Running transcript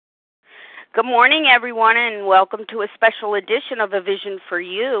Good morning, everyone, and welcome to a special edition of A Vision for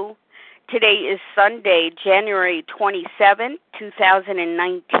You. Today is Sunday, January 27,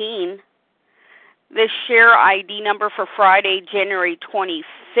 2019. The share ID number for Friday, January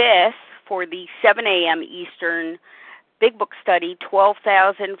 25th, for the 7 a.m. Eastern Big Book Study,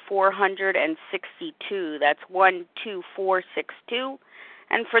 12,462. That's 12462.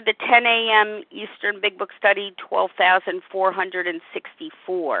 And for the 10 a.m. Eastern Big Book Study,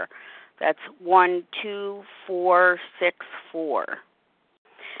 12,464. That's 12464.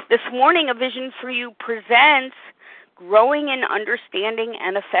 This morning, A Vision for You presents Growing in Understanding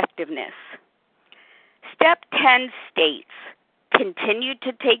and Effectiveness. Step 10 states, continue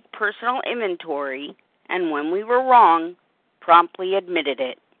to take personal inventory, and when we were wrong, promptly admitted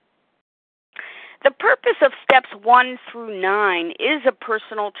it. The purpose of steps 1 through 9 is a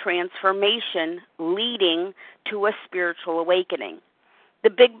personal transformation leading to a spiritual awakening. The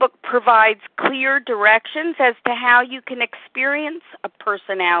Big Book provides clear directions as to how you can experience a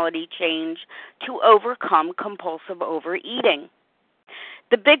personality change to overcome compulsive overeating.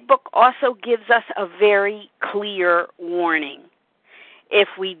 The Big Book also gives us a very clear warning.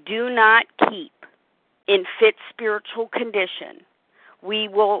 If we do not keep in fit spiritual condition, we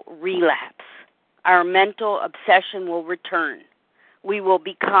will relapse. Our mental obsession will return. We will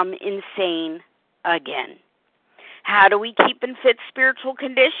become insane again. How do we keep in fit spiritual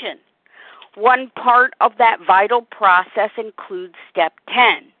condition? One part of that vital process includes Step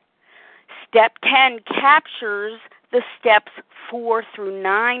 10. Step 10 captures the steps 4 through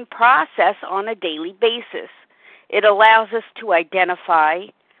 9 process on a daily basis. It allows us to identify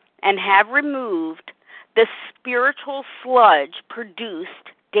and have removed the spiritual sludge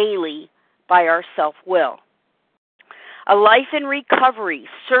produced daily by our self-will. A life in recovery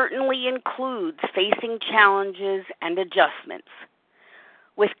certainly includes facing challenges and adjustments.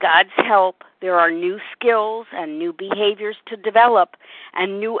 With God's help, there are new skills and new behaviors to develop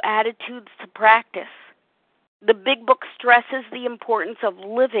and new attitudes to practice. The Big Book stresses the importance of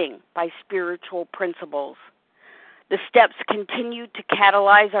living by spiritual principles. The steps continue to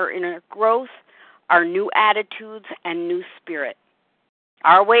catalyze our inner growth, our new attitudes, and new spirit.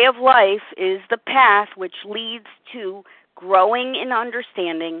 Our way of life is the path which leads to growing in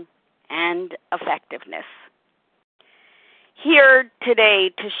understanding and effectiveness. Here today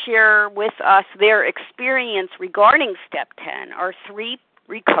to share with us their experience regarding Step 10 are 3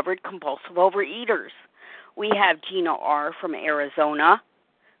 recovered compulsive overeaters. We have Gina R. from Arizona,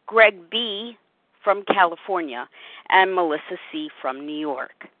 Greg B. from California, and Melissa C. from New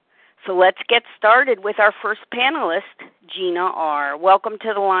York. So let's get started with our first panelist, Gina R. Welcome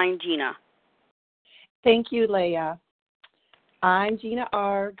to the line, Gina. Thank you, Leah. I'm Gina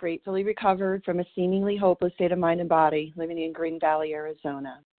R., gratefully recovered from a seemingly hopeless state of mind and body, living in Green Valley,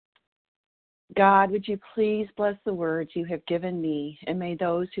 Arizona. God, would you please bless the words you have given me, and may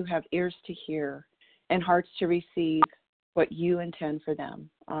those who have ears to hear and hearts to receive what you intend for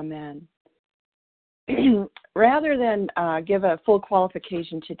them. Amen. Rather than give a full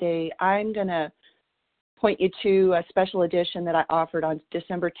qualification today, I'm going to point you to a special edition that I offered on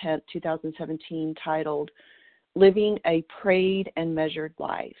December 10th, 2017, titled Living a Prayed and Measured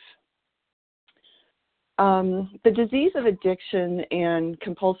Life. The disease of addiction and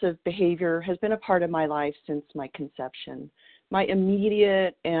compulsive behavior has been a part of my life since my conception. My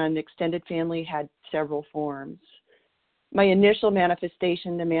immediate and extended family had several forms. My initial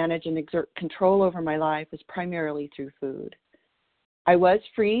manifestation to manage and exert control over my life was primarily through food. I was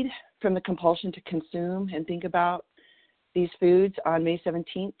freed from the compulsion to consume and think about these foods on May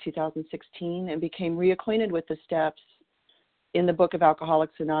 17, 2016, and became reacquainted with the steps in the Book of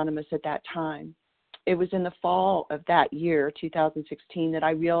Alcoholics Anonymous at that time. It was in the fall of that year, 2016, that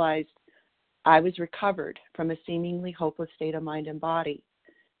I realized I was recovered from a seemingly hopeless state of mind and body.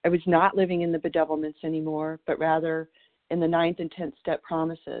 I was not living in the bedevilments anymore, but rather in the 9th and 10th step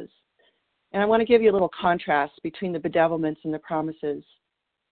promises. And I want to give you a little contrast between the bedevilments and the promises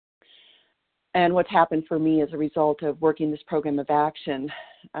and what's happened for me as a result of working this program of action.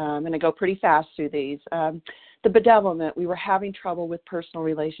 I'm going to go pretty fast through these. The bedevilment, we were having trouble with personal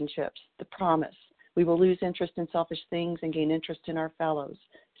relationships. The promise, we will lose interest in selfish things and gain interest in our fellows.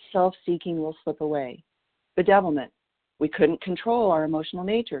 Self-seeking will slip away. Bedevilment, we couldn't control our emotional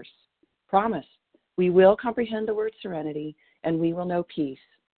natures. Promise, we will comprehend the word serenity, and we will know peace.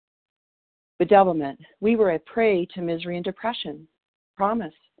 Bedevilment, we were a prey to misery and depression.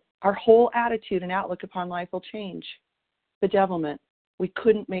 Promise, our whole attitude and outlook upon life will change. Bedevilment, we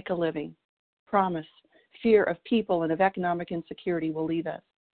couldn't make a living. Promise, fear of people and of economic insecurity will leave us.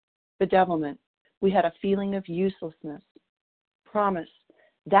 Bedevilment, we had a feeling of uselessness. Promise,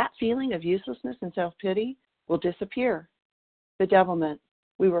 that feeling of uselessness and self-pity will disappear. Bedevilment,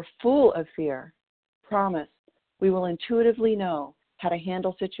 we were full of fear. Promise, we will intuitively know how to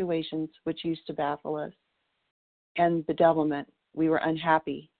handle situations which used to baffle us. And bedevilment, we were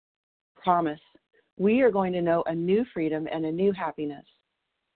unhappy. Promise, we are going to know a new freedom and a new happiness.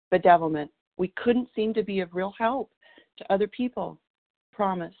 Bedevilment, we couldn't seem to be of real help to other people.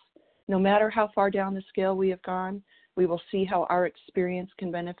 Promise, no matter how far down the scale we have gone, we will see how our experience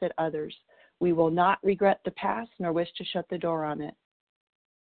can benefit others. We will not regret the past nor wish to shut the door on it.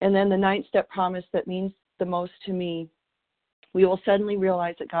 And then the 9th step promise that means the most to me, we will suddenly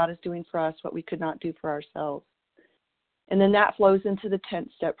realize that God is doing for us what we could not do for ourselves. And then that flows into the 10th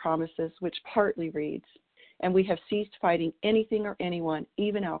step promises, which partly reads, and we have ceased fighting anything or anyone,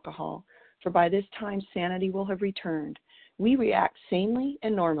 even alcohol, for by this time sanity will have returned. We react sanely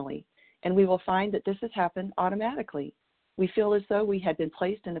and normally, and we will find that this has happened automatically. We feel as though we had been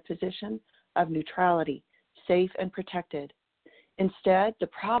placed in a position of neutrality, safe and protected. Instead, the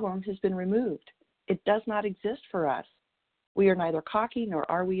problem has been removed. It does not exist for us. We are neither cocky nor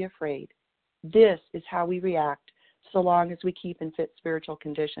are we afraid. This is how we react so long as we keep in fit spiritual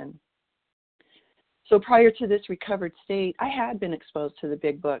condition. So prior to this recovered state, I had been exposed to the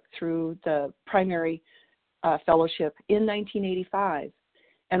Big Book through the primary fellowship in 1985.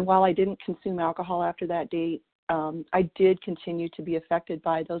 And while I didn't consume alcohol after that date, I did continue to be affected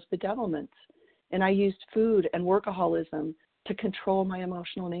by those bedevilments. And I used food and workaholism to control my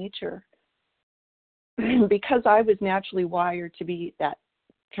emotional nature. Because I was naturally wired to be that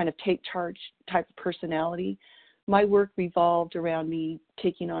kind of take charge type of personality, my work revolved around me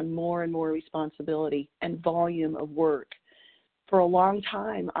taking on more and more responsibility and volume of work. For a long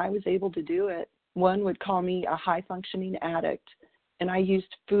time, I was able to do it. One would call me a high-functioning addict, and I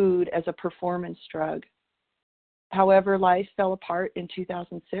used food as a performance drug. However, life fell apart in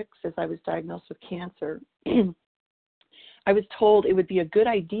 2006 as I was diagnosed with cancer. I was told it would be a good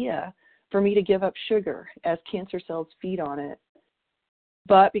idea for me to give up sugar as cancer cells feed on it.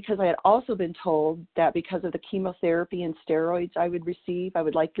 But because I had also been told that because of the chemotherapy and steroids I would receive, I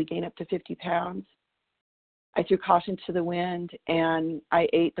would likely gain up to 50 pounds, I threw caution to the wind and I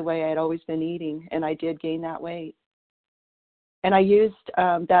ate the way I had always been eating, and I did gain that weight. And I used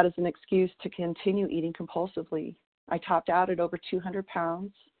that as an excuse to continue eating compulsively. I topped out at over 200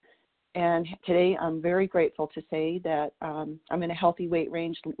 pounds, and today I'm very grateful to say that I'm in a healthy weight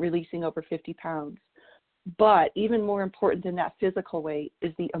range, releasing over 50 pounds. But even more important than that physical weight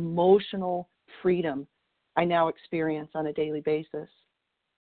is the emotional freedom I now experience on a daily basis.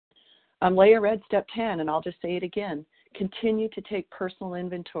 Leah read step 10, and I'll just say it again. Continue to take personal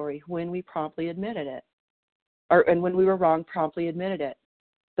inventory when we promptly admitted it, and when we were wrong, promptly admitted it.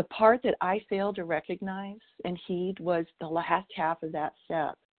 The part that I failed to recognize and heed was the last half of that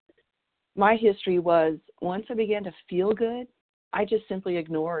step. My history was, once I began to feel good, I just simply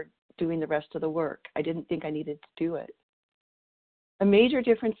ignored doing the rest of the work. I didn't think I needed to do it. A major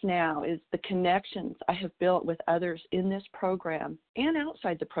difference now is the connections I have built with others in this program and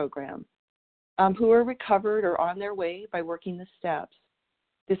outside the program who are recovered or on their way by working the steps.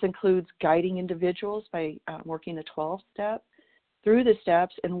 This includes guiding individuals by working the 12th step, through the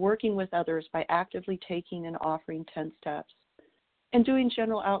steps, and working with others by actively taking and offering 10 steps, and doing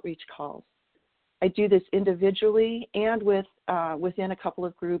general outreach calls. I do this individually and within a couple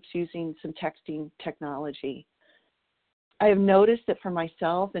of groups using some texting technology. I have noticed that for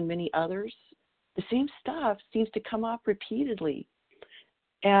myself and many others, the same stuff seems to come up repeatedly.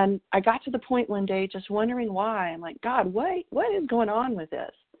 And I got to the point one day just wondering why. I'm like, God, what is going on with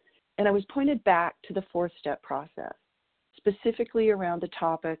this? And I was pointed back to the 4th step process, specifically around the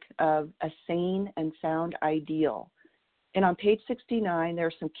topic of a sane and sound ideal. And on page 69, there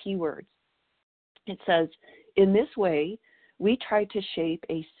are some keywords. It says, in this way, we try to shape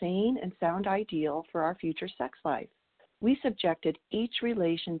a sane and sound ideal for our future sex life. We subjected each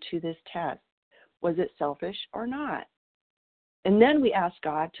relation to this test. Was it selfish or not? And then we asked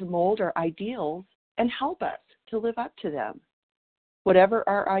God to mold our ideals and help us to live up to them. Whatever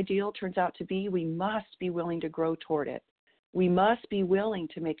our ideal turns out to be, we must be willing to grow toward it. We must be willing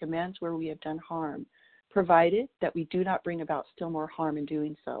to make amends where we have done harm, provided that we do not bring about still more harm in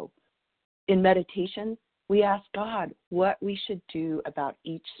doing so. In meditation, we ask God what we should do about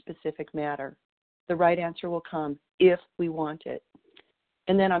each specific matter. The right answer will come if we want it.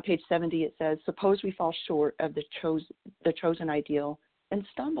 And then on page 70 it says, suppose we fall short of the chosen ideal and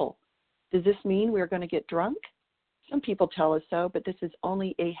stumble. Does this mean we're going to get drunk? Some people tell us so, but this is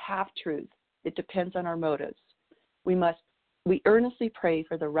only a half-truth. It depends on our motives. We earnestly pray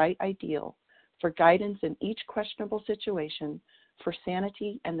for the right ideal, for guidance in each questionable situation, for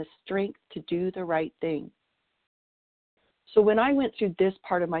sanity and the strength to do the right thing. So when I went through this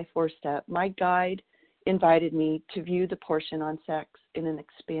part of my 4-step, my guide invited me to view the portion on sex in an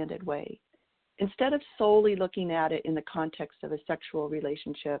expanded way. Instead of solely looking at it in the context of a sexual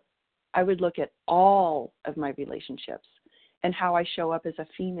relationship, I would look at all of my relationships and how I show up as a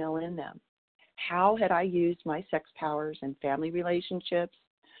female in them. How had I used my sex powers in family relationships,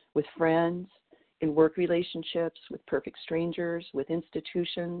 with friends, in work relationships, with perfect strangers, with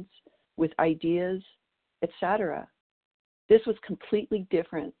institutions, with ideas, etc. This was completely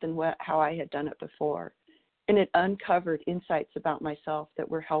different than how I had done it before, and it uncovered insights about myself that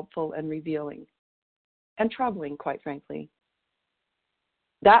were helpful and revealing, and troubling, quite frankly.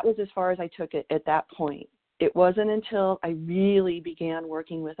 That was as far as I took it at that point. It wasn't until I really began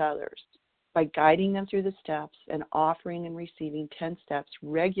working with others, by guiding them through the steps and offering and receiving 10 steps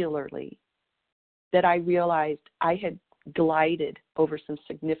regularly, that I realized I had glided over some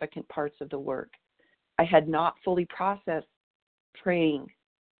significant parts of the work. I had not fully processed praying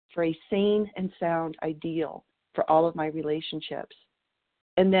for a sane and sound ideal for all of my relationships,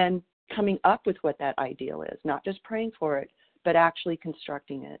 and then coming up with what that ideal is, not just praying for it, but actually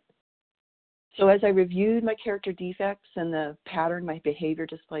constructing it. So as I reviewed my character defects and the pattern my behavior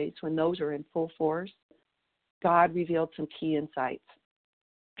displays when those are in full force, God revealed some key insights.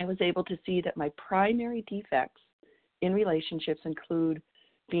 I was able to see that my primary defects in relationships include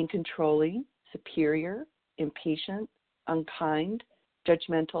being controlling, superior, impatient, unkind,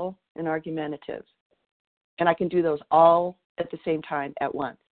 judgmental, and argumentative. And I can do those all at the same time at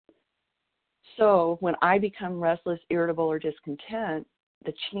once. So when I become restless, irritable, or discontent,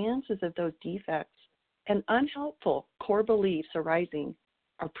 the chances of those defects and unhelpful core beliefs arising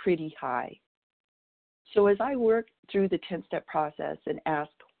are pretty high. So as I work through the 10-step process and ask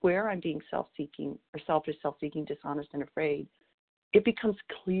where I'm being self-seeking or selfish, self-seeking, dishonest, and afraid, it becomes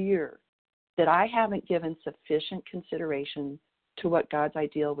clear that I haven't given sufficient consideration to what God's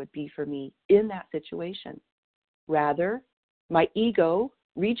ideal would be for me in that situation. Rather, my ego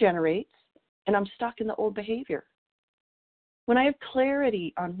regenerates and I'm stuck in the old behavior. When I have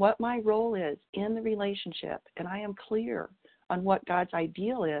clarity on what my role is in the relationship and I am clear on what God's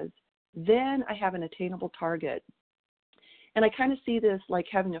ideal is, then I have an attainable target. And I kind of see this like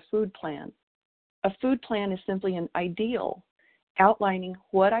having a food plan. A food plan is simply an ideal outlining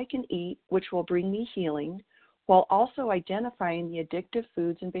what I can eat, which will bring me healing, while also identifying the addictive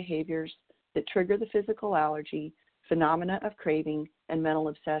foods and behaviors that trigger the physical allergy, phenomena of craving, and mental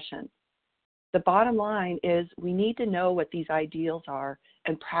obsession. The bottom line is we need to know what these ideals are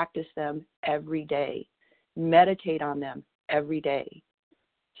and practice them every day. Meditate on them every day.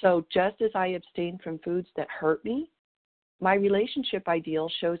 So just as I abstain from foods that hurt me, my relationship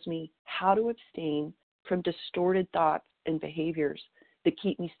ideal shows me how to abstain from distorted thoughts and behaviors that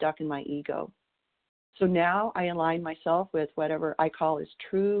keep me stuck in my ego. So now I align myself with whatever I call is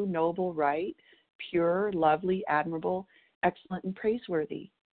true, noble, right, pure, lovely, admirable, excellent, and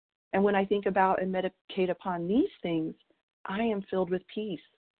praiseworthy. And when I think about and meditate upon these things, I am filled with peace,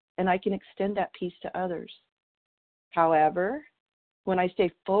 and I can extend that peace to others. However, when I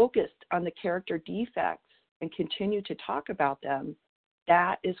stay focused on the character defects and continue to talk about them,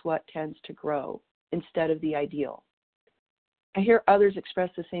 that is what tends to grow instead of the ideal. I hear others express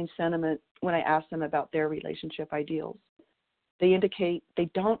the same sentiment when I ask them about their relationship ideals. They indicate they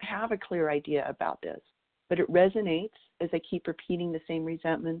don't have a clear idea about this, but it resonates as I keep repeating the same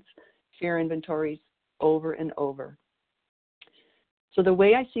resentments, fear inventories over and over. So the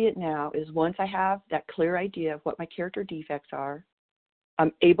way I see it now is once I have that clear idea of what my character defects are,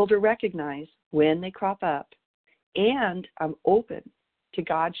 I'm able to recognize when they crop up, and I'm open to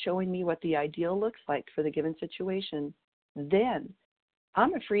God showing me what the ideal looks like for the given situation. Then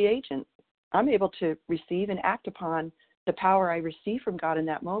I'm a free agent. I'm able to receive and act upon the power I receive from God in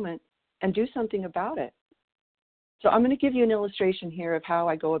that moment and do something about it. So I'm going to give you an illustration here of how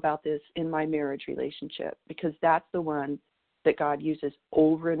I go about this in my marriage relationship, because that's the one that God uses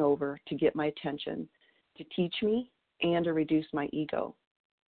over and over to get my attention, to teach me, and to reduce my ego.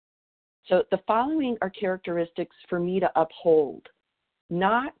 So the following are characteristics for me to uphold,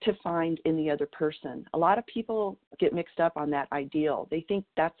 not to find in the other person. A lot of people get mixed up on that ideal. They think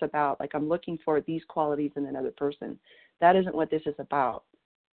that's about, like, I'm looking for these qualities in another person. That isn't what this is about.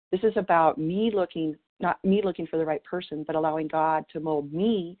 This is about me looking, not me looking for the right person, but allowing God to mold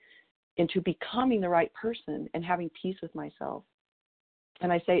me into becoming the right person and having peace with myself.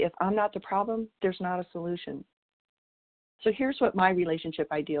 And I say, if I'm not the problem, there's not a solution. So here's what my relationship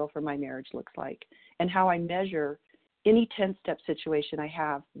ideal for my marriage looks like and how I measure any 10-step situation I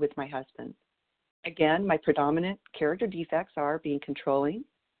have with my husband. Again, my predominant character defects are being controlling,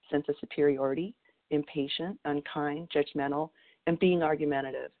 sense of superiority, impatient, unkind, judgmental, and being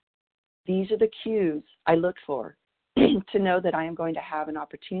argumentative. These are the cues I look for to know that I am going to have an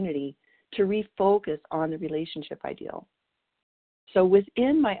opportunity to refocus on the relationship ideal. So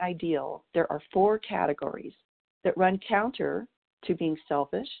within my ideal, there are 4 categories that run counter to being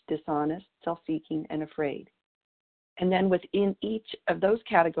selfish, dishonest, self-seeking, and afraid. And then within each of those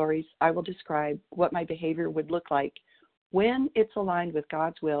categories, I will describe what my behavior would look like when it's aligned with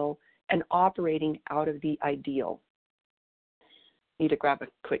God's will and operating out of the ideal. Need to grab a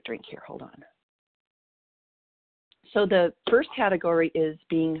quick drink here. Hold on. So the first category is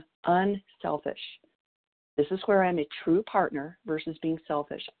being unselfish. This is where I'm a true partner versus being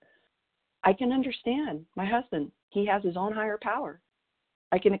selfish. I can understand my husband. He has his own higher power.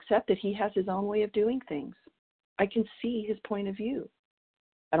 I can accept that he has his own way of doing things. I can see his point of view.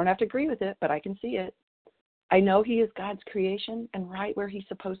 I don't have to agree with it, but I can see it. I know he is God's creation and right where he's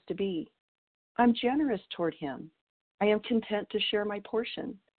supposed to be. I'm generous toward him. I am content to share my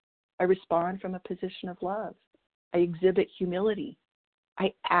portion. I respond from a position of love. I exhibit humility.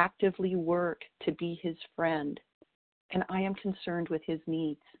 I actively work to be his friend, and I am concerned with his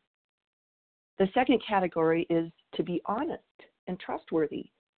needs. The second category is to be honest and trustworthy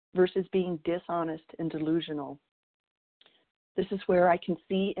versus being dishonest and delusional. This is where I can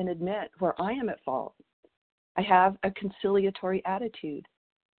see and admit where I am at fault. I have a conciliatory attitude.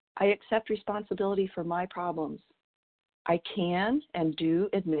 I accept responsibility for my problems. I can and do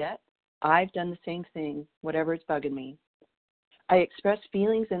admit I've done the same thing, whatever is bugging me. I express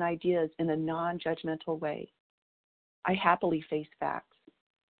feelings and ideas in a non-judgmental way. I happily face facts.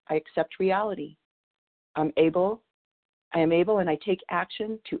 I accept reality. I am able and I take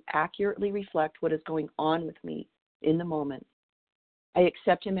action to accurately reflect what is going on with me in the moment. I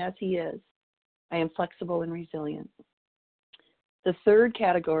accept him as he is. I am flexible and resilient. The third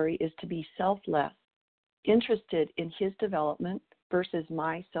category is to be selfless, interested in his development versus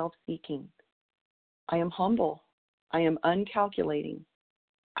my self-seeking. I am humble. I am uncalculating.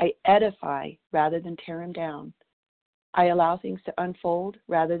 I edify rather than tear him down. I allow things to unfold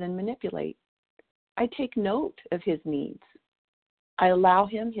rather than manipulate. I take note of his needs. I allow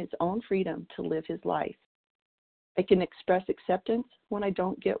him his own freedom to live his life. I can express acceptance when I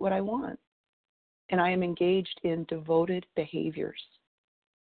don't get what I want. And I am engaged in devoted behaviors.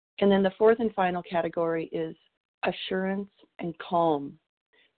 And then the fourth and final category is assurance and calm,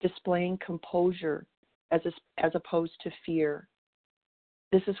 displaying composure as opposed to fear.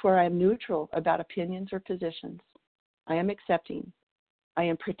 This is where I am neutral about opinions or positions. I am accepting. I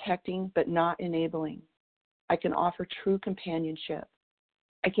am protecting but not enabling. I can offer true companionship.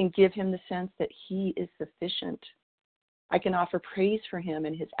 I can give him the sense that he is sufficient. I can offer praise for him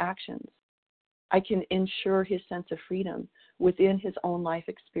and his actions. I can ensure his sense of freedom within his own life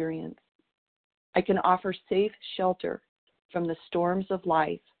experience. I can offer safe shelter from the storms of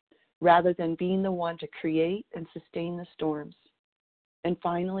life rather than being the one to create and sustain the storms. And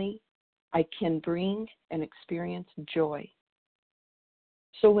finally, I can bring and experience joy.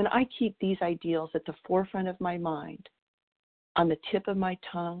 So when I keep these ideals at the forefront of my mind, on the tip of my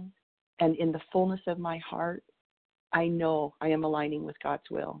tongue, and in the fullness of my heart, I know I am aligning with God's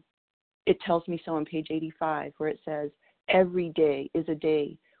will. It tells me so on page 85, where it says, every day is a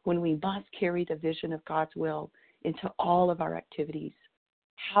day when we must carry the vision of God's will into all of our activities.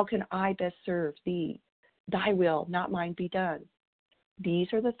 How can I best serve thee? Thy will, not mine, be done. These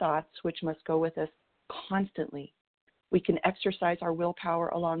are the thoughts which must go with us constantly. We can exercise our willpower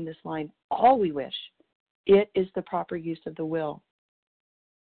along this line all we wish. It is the proper use of the will.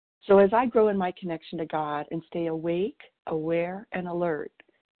 So as I grow in my connection to God and stay awake, aware, and alert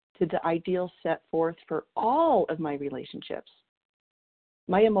to the ideals set forth for all of my relationships,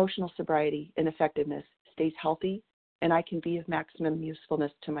 my emotional sobriety and effectiveness stays healthy, and I can be of maximum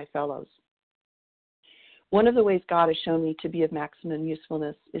usefulness to my fellows. One of the ways God has shown me to be of maximum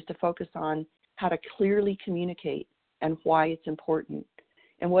usefulness is to focus on how to clearly communicate and why it's important.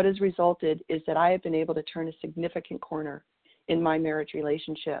 And what has resulted is that I have been able to turn a significant corner in my marriage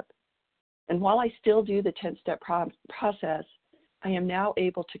relationship. And while I still do the 10-step process, I am now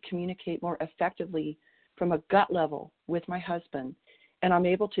able to communicate more effectively from a gut level with my husband, and I'm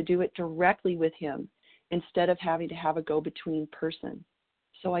able to do it directly with him instead of having to have a go-between person.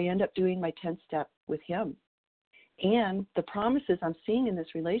 So I end up doing my 10th step with him. And the promises I'm seeing in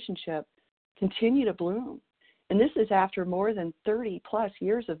this relationship continue to bloom. And this is after more than 30 plus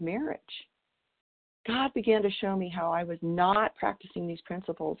years of marriage. God began to show me how I was not practicing these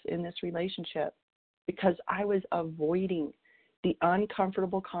principles in this relationship because I was avoiding the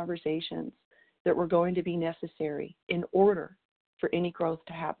uncomfortable conversations that were going to be necessary in order for any growth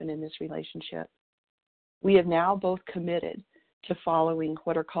to happen in this relationship. We have now both committed to following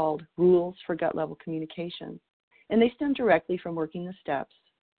what are called rules for gut level communication, and they stem directly from working the steps.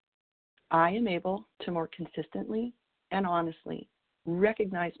 I am able to more consistently and honestly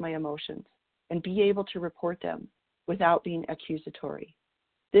recognize my emotions and be able to report them without being accusatory.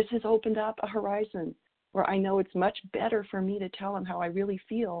 This has opened up a horizon where I know it's much better for me to tell him how I really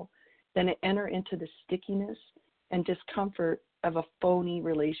feel than to enter into the stickiness and discomfort of a phony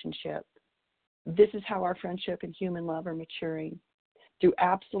relationship. This is how our friendship and human love are maturing, through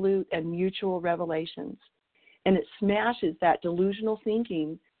absolute and mutual revelations. And it smashes that delusional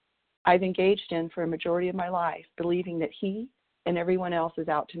thinking I've engaged in for a majority of my life, believing that he and everyone else is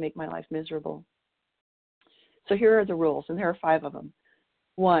out to make my life miserable. So here are the rules, and there are 5 of them.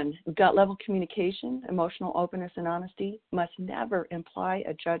 1, gut level communication, emotional openness and honesty must never imply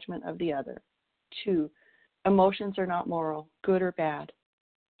a judgment of the other. 2, emotions are not moral, good or bad.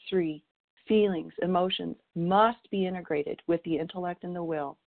 3, feelings, emotions must be integrated with the intellect and the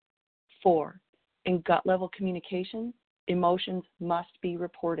will. 4, in gut level communication, emotions must be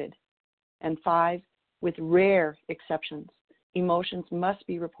reported. And 5, with rare exceptions, emotions must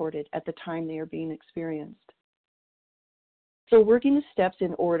be reported at the time they are being experienced. So working the steps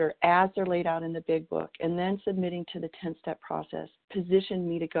in order as they're laid out in the big book and then submitting to the 10-step process positioned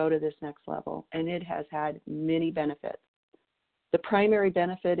me to go to this next level, and it has had many benefits. The primary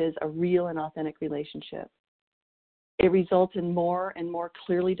benefit is a real and authentic relationship. It results in more and more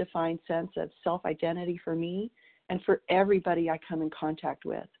clearly defined sense of self-identity for me and for everybody I come in contact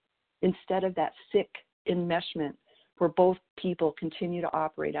with, instead of that sick enmeshment where both people continue to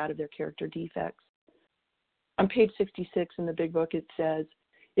operate out of their character defects. On page 66 in the big book, it says,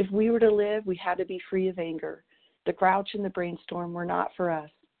 if we were to live, we had to be free of anger. The grouch and the brainstorm were not for us.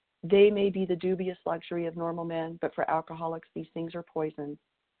 They may be the dubious luxury of normal men, but for alcoholics, these things are poison.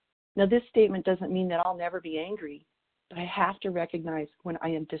 Now, this statement doesn't mean that I'll never be angry, but I have to recognize when I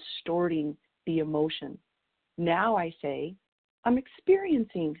am distorting the emotion. Now I say, I'm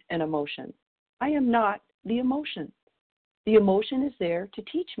experiencing an emotion. I am not the emotion. The emotion is there to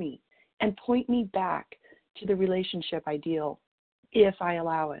teach me and point me back to the relationship ideal if I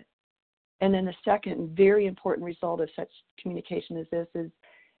allow it. And then the second very important result of such communication is this, is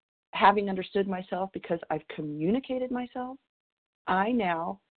having understood myself because I've communicated myself, I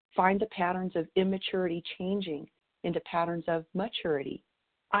now find the patterns of immaturity changing into patterns of maturity.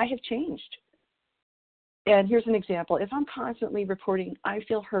 I have changed. And here's an example. If I'm constantly reporting I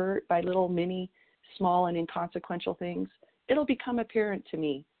feel hurt by little mini, small, and inconsequential things, it'll become apparent to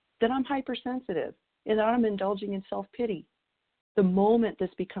me that I'm hypersensitive and that I'm indulging in self-pity. The moment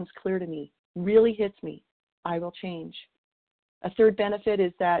this becomes clear to me, really hits me, I will change. A third benefit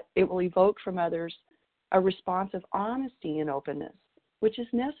is that it will evoke from others a response of honesty and openness, which is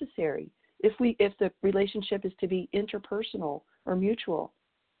necessary if the relationship is to be interpersonal or mutual.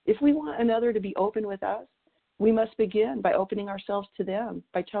 If we want another to be open with us, we must begin by opening ourselves to them,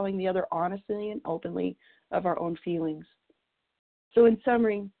 by telling the other honestly and openly of our own feelings. So in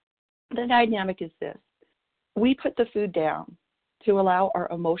summary, the dynamic is this. We put the food down to allow our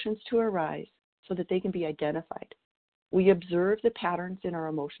emotions to arise so that they can be identified. We observe the patterns in our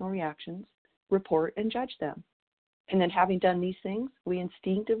emotional reactions, report and judge them. And then having done these things, we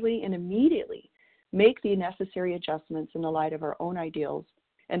instinctively and immediately make the necessary adjustments in the light of our own ideals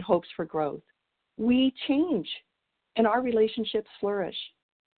and hopes for growth. We change and our relationships flourish.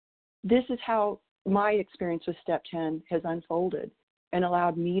 This is how my experience with Step 10 has unfolded and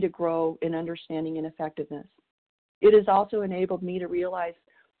allowed me to grow in understanding and effectiveness. It has also enabled me to realize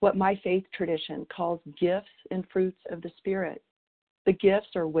what my faith tradition calls gifts and fruits of the Spirit. The gifts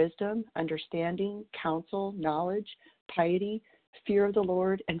are wisdom, understanding, counsel, knowledge, piety, fear of the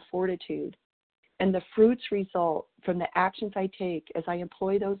Lord, and fortitude. And the fruits result from the actions I take as I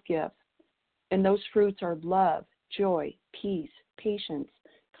employ those gifts. And those fruits are love, joy, peace, patience,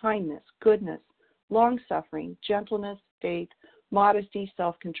 kindness, goodness, long-suffering, gentleness, faith, modesty,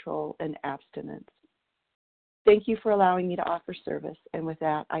 self-control, and abstinence. Thank you for allowing me to offer service, and with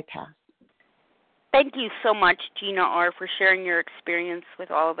that, I pass. Thank you so much, Gina R., for sharing your experience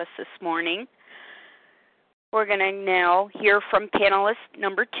with all of us this morning. We're going to now hear from panelist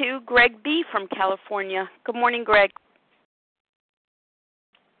number 2, Greg B. from California. Good morning, Greg.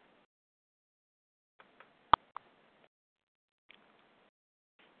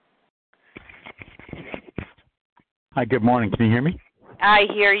 Hi, good morning. Can you hear me? I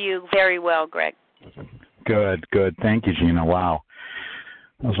hear you very well, Greg. Good. Thank you, Gina. Wow.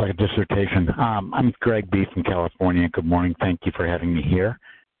 That was like a dissertation. I'm Greg B. from California. Good morning. Thank you for having me here.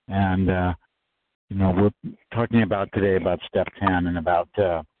 And We're talking about today about step 10 and about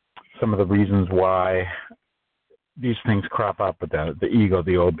some of the reasons why these things crop up with the ego,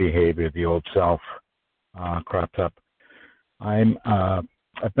 the old behavior, the old self crops up.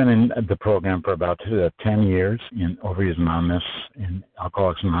 I've been in the program for about 10 years in Overeaters Anonymous and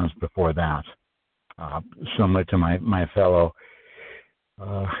Alcoholics Anonymous before that. Similar to my fellow.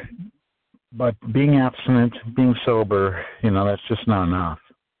 But being abstinent, being sober, that's just not enough.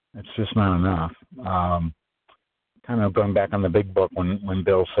 It's just not enough. Kind of going back on the big book when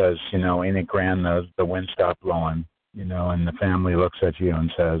Bill says, ain't it grand the wind stopped blowing, and the family looks at you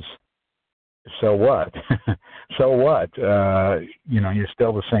and says, so what? So what? You're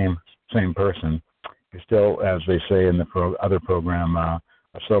still the same person. You're still, as they say in the other program, a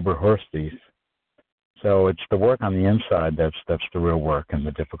sober horse thief. So it's the work on the inside that's the real work and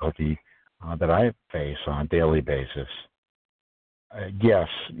the difficulty that I face on a daily basis. Yes,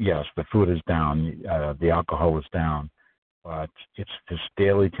 the food is down, the alcohol is down, but it's this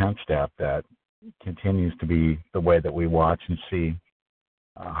daily 10 step that continues to be the way that we watch and see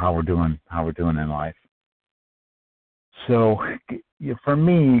how we're doing in life. So for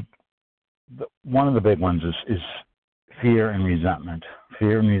me, one of the big ones is fear and resentment.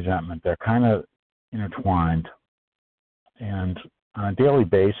 Fear and resentment, they're kind of intertwined. And on a daily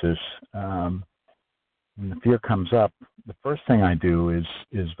basis, when the fear comes up, the first thing I do is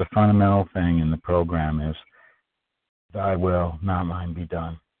the fundamental thing in the program is, thy will, not mine, be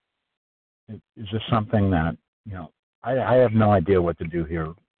done. Is this something that, I have no idea what to do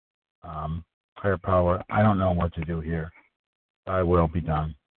here. Higher power, I don't know what to do here. Thy will be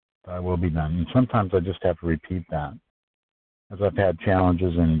done. Thy will be done. And sometimes I just have to repeat that. As I've had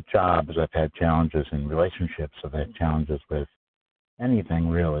challenges in jobs, I've had challenges in relationships, I've had challenges with anything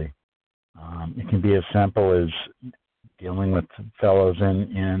really. It can be as simple as dealing with fellows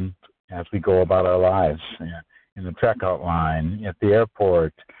in as we go about our lives, in the checkout line, at the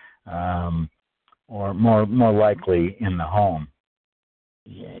airport, or more likely in the home.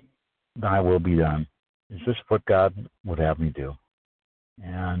 Thy will be done. Is this what God would have me do?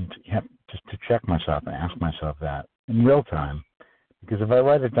 And just to check myself and ask myself that in real time. Because if I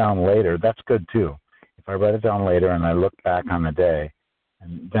write it down later, that's good too. If I write it down later and I look back on the day,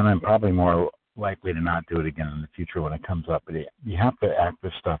 and then I'm probably more likely to not do it again in the future when it comes up. But you have to act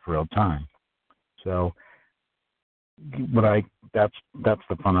this stuff real time. So that's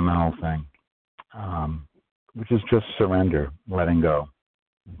the fundamental thing, which is just surrender, letting go,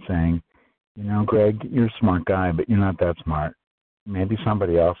 and saying, Greg, you're a smart guy, but you're not that smart. Maybe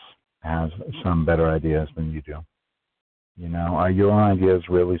somebody else has some better ideas than you do. Are your ideas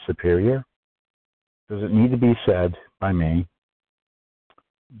really superior? Does it need to be said by me?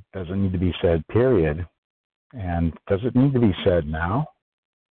 Does it need to be said, period? And does it need to be said now?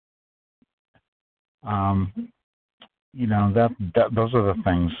 Those are the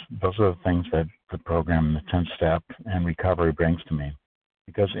things. Those are the things that the program, the 10 step, and recovery brings to me.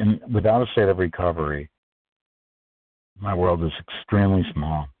 Because without a state of recovery, my world is extremely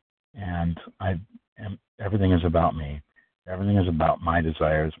small, and everything is about me. Everything is about my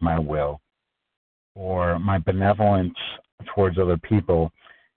desires, my will, or my benevolence towards other people,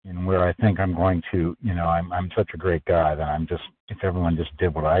 and where I think I'm going to, I'm such a great guy that if everyone just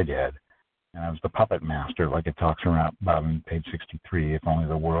did what I did, and I was the puppet master, like it talks about on page 63. If only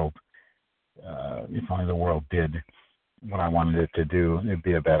the world did what I wanted it to do, it'd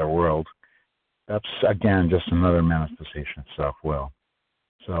be a better world. That's again just another manifestation of self-will.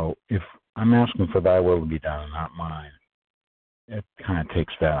 So if I'm asking for thy will to be done, not mine, it kind of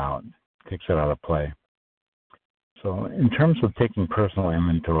takes that out of play. So in terms of taking personal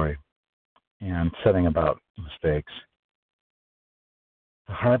inventory and setting about mistakes,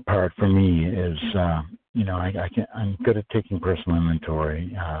 the hard part for me is, I'm good at taking personal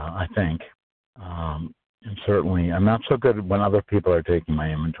inventory, I think. And certainly I'm not so good when other people are taking my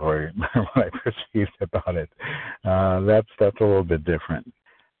inventory, what I perceived about it. That's a little bit different.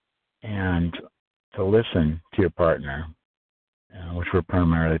 And to listen to your partner, which we're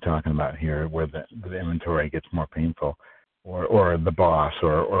primarily talking about here, where the inventory gets more painful, or the boss,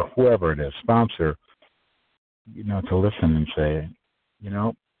 or whoever it is, sponsor, to listen and say,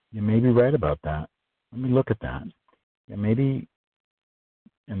 you may be right about that. Let me look at that. And maybe,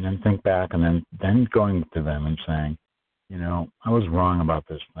 and then think back, and then going to them and saying, I was wrong about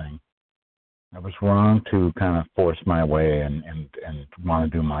this thing. I was wrong to kind of force my way and want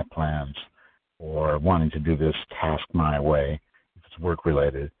to do my plans, or wanting to do this task my way. It's work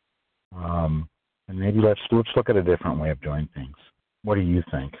related, and maybe let's look at a different way of doing things. What do you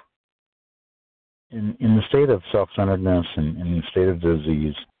think? In the state of self-centeredness and in the state of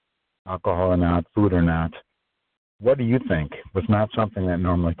disease, alcohol or not, food or not. What do you think? Was not something that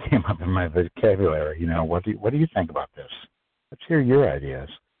normally came up in my vocabulary. What do you think about this? Let's hear your ideas.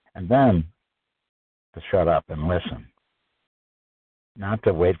 And then to shut up and listen. Not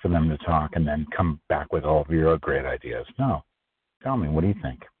to wait for them to talk and then come back with all of your great ideas. No. Tell me, what do you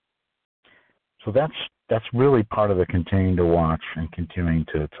think? So that's really part of the continuing to watch and continuing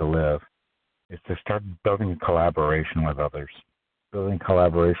to live, is to start building a collaboration with others, building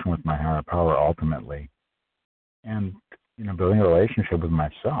collaboration with my higher power ultimately, and building a relationship with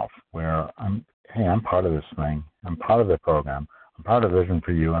myself where I'm part of this thing. I'm part of the program. I'm part of Vision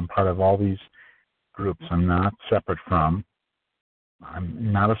for You. I'm part of all these groups. I'm not separate from.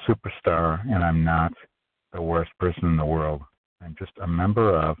 I'm not a superstar, and I'm not the worst person in the world. I'm just a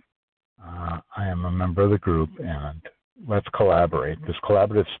member of. I am a member of the group, and let's collaborate. This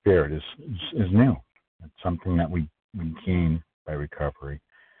collaborative spirit is new. It's something that we gain by recovery.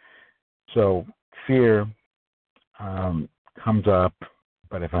 So fear comes up,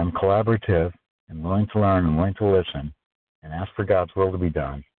 but if I'm collaborative and willing to learn and willing to listen and ask for God's will to be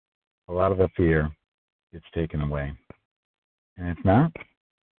done, a lot of the fear gets taken away. And if not,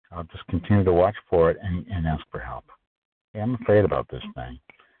 I'll just continue to watch for it and ask for help. Hey, I'm afraid about this thing.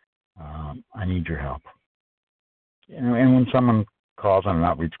 I need your help. And when someone calls on an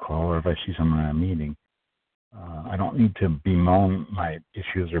outreach call, or if I see someone in a meeting, I don't need to bemoan my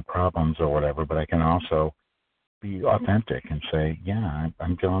issues or problems or whatever, but I can also be authentic and say, yeah,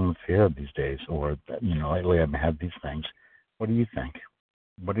 I'm dealing with fear these days, or lately I've had these things. What do you think?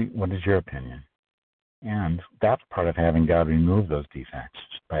 What is your opinion? And that's part of having God remove those defects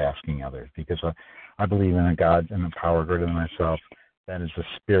by asking others, because I believe in a God and a power greater than myself that is a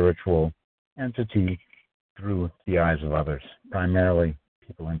spiritual entity through the eyes of others, primarily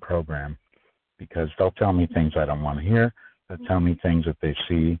people in program, because they'll tell me things I don't want to hear. They'll tell me things that they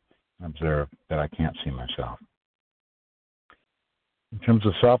see and observe that I can't see myself. In terms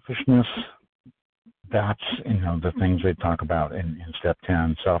of selfishness, that's the things they talk about in step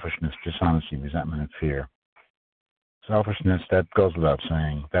 10: selfishness, dishonesty, resentment, and fear. Selfishness, that goes without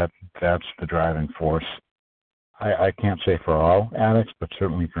saying. That's the driving force. I can't say for all addicts, but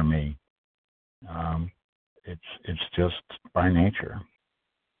certainly for me, it's just by nature.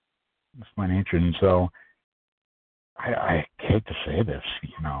 It's by nature, and so I hate to say this.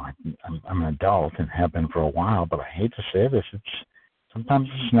 I'm an adult and have been for a while, but I hate to say this. Sometimes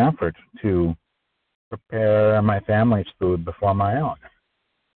it's an effort to prepare my family's food before my own,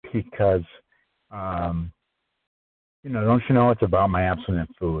 because don't you know, it's about my abstinent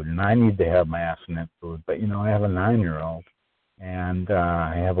food, and I need to have my abstinent food. But I have a 9-year-old, and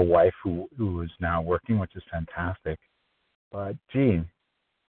I have a wife who is now working, which is fantastic. But gee,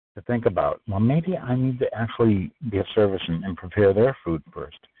 to think about, well, maybe I need to actually be of service and prepare their food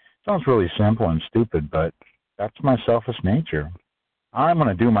first. Sounds really simple and stupid, but that's my selfish nature. I'm going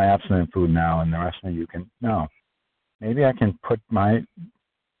to do my abstinent food now, and the rest of you can. No. Maybe I can put my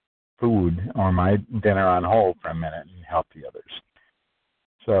food or my dinner on hold for a minute and help the others.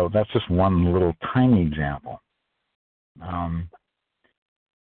 So that's just one little tiny example.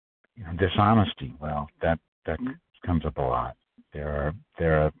 Dishonesty. Well, that comes up a lot. There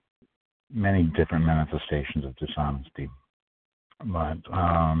are many different manifestations of dishonesty, but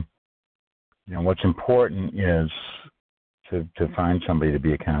what's important is to find somebody to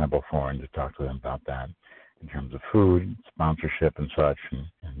be accountable for and to talk to them about that in terms of food, sponsorship, and such,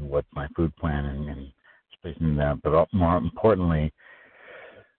 and what's my food plan and spacing that. But more importantly,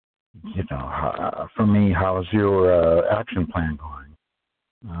 for me, how's your action plan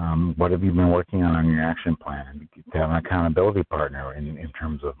going? What have you been working on your action plan? And to have an accountability partner in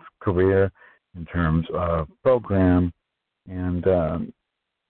terms of career, in terms of program, and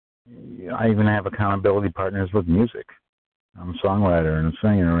I even have accountability partners with music. I'm a songwriter and a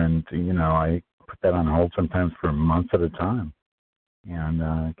singer, and I put that on hold sometimes for months at a time.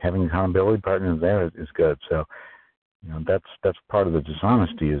 And having accountability partners there is good. So, that's part of the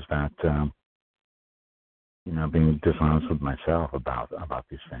dishonesty, is that being dishonest with myself about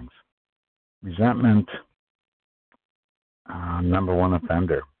these things. Resentment, number one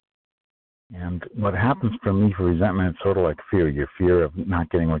offender. And what happens for me for resentment, it's sort of like fear. Your fear of not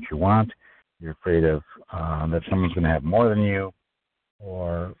getting what you want. You're afraid of that someone's going to have more than you,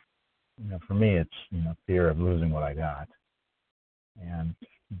 or for me, it's fear of losing what I got. And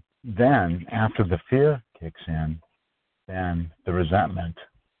then after the fear kicks in, then the resentment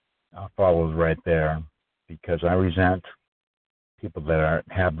follows right there, because I resent people that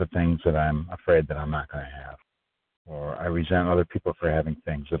have the things that I'm afraid that I'm not going to have, or I resent other people for having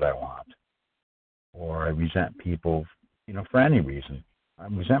things that I want, or I resent people, for any reason.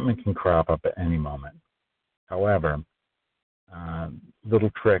 resentment can crop up at any moment. However,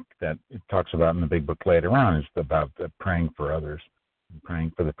 little trick that it talks about in the big book later on is about praying for others, and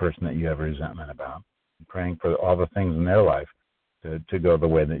praying for the person that you have resentment about, and praying for all the things in their life to go the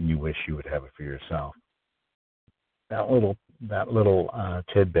way that you wish you would have it for yourself. That little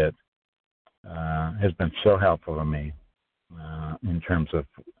tidbit has been so helpful to me in terms of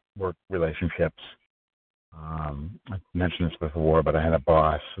work relationships. I mentioned this before, but I had a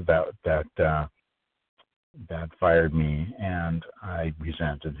boss that fired me, and I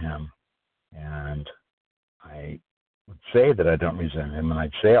resented him. And I would say that I don't resent him, and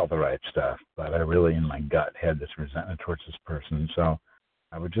I'd say all the right stuff, but I really, in my gut, had this resentment towards this person. So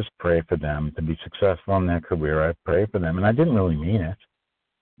I would just pray for them to be successful in their career. I pray for them, and I didn't really mean it.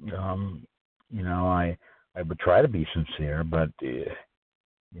 I would try to be sincere, but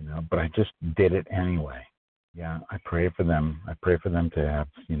I just did it anyway. Yeah, I pray for them. I pray for them to have,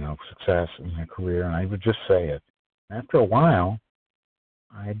 success in their career, and I would just say it. After a while,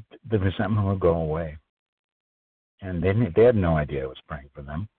 the resentment would go away, and they had no idea I was praying for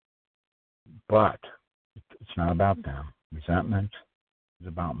them. But it's not about them. Resentment is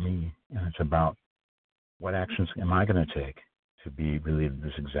about me, and it's about what actions am I going to take to be relieved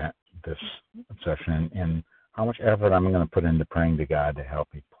of this obsession, and how much effort I'm going to put into praying to God to help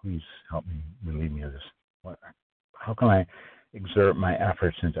me. Please help me, relieve me of this. How can I exert my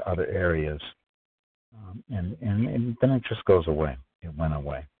efforts into other areas? And then it just goes away. It went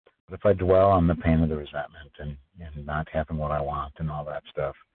away. But if I dwell on the pain of the resentment and not having what I want and all that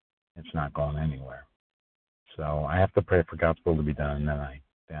stuff, it's not going anywhere. So I have to pray for God's will to be done, and then I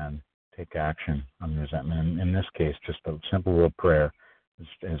take action on the resentment. In this case, just a simple little prayer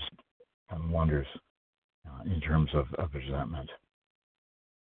has done wonders in terms of resentment.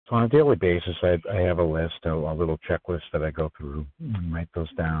 So on a daily basis, I have a list, a little checklist that I go through and write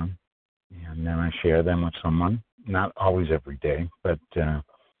those down, and then I share them with someone. Not always every day, but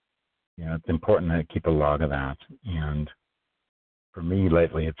it's important to keep a log of that. And for me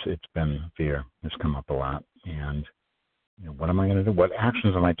lately, it's been fear. It's come up a lot. And what am I going to do? What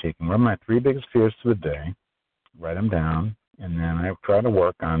actions am I taking? What are my 3 biggest fears for the day? Write them down, and then I try to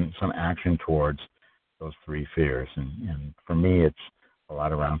work on some action towards those 3 fears. And for me, it's a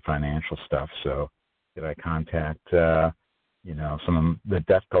lot around financial stuff. So did I contact, some of the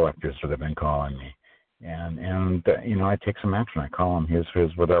debt collectors that have been calling me? And I take some action. I call them.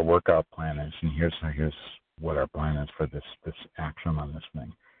 Here's what our workout plan is, and here's what our plan is for this action on this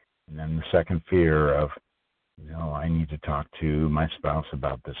thing. And then the second fear of, I need to talk to my spouse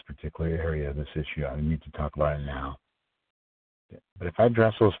about this particular area, this issue. I need to talk about it now. But if I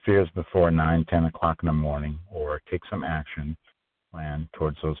address those fears before 9, 10 o'clock in the morning, or take some action plan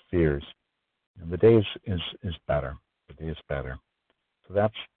towards those fears, the day is better. The day is better. So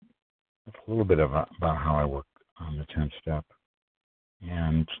that's a little bit about how I work on the 10th step.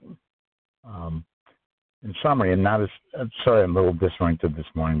 And in summary, and I'm a little disoriented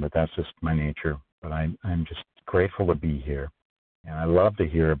this morning, but that's just my nature. But I'm just grateful to be here. And I love to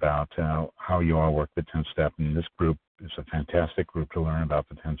hear about how you all work the 10th step. And this group is a fantastic group to learn about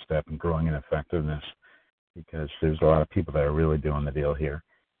the 10th step and growing in effectiveness, because there's a lot of people that are really doing the deal here.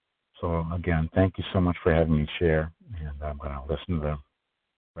 So, again, thank you so much for having me share. And I'm going to listen to the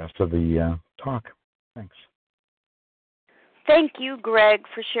rest of the talk. Thanks. Thank you, Greg,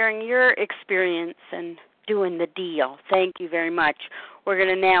 for sharing your experience and doing the deal. Thank you very much. We're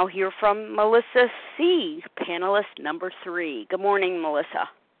going to now hear from Melissa C., panelist number 3. Good morning, Melissa.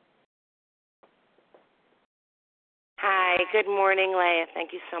 Hi, good morning, Leah.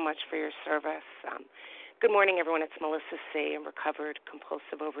 Thank you so much for your service. Good morning, everyone. It's Melissa C., a recovered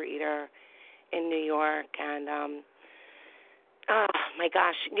compulsive overeater in New York. And, my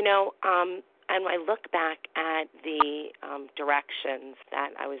gosh, and I look back at the directions that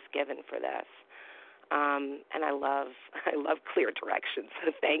I was given for this, and I love clear directions,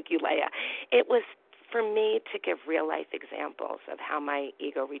 so thank you, Leah. It was for me to give real-life examples of how my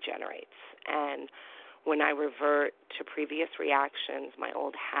ego regenerates, and when I revert to previous reactions, my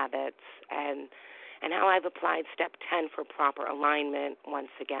old habits, and how I've applied Step 10 for proper alignment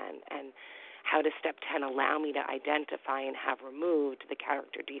once again, and how does Step 10 allow me to identify and have removed the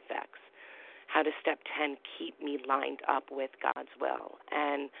character defects? How does Step 10 keep me lined up with God's will?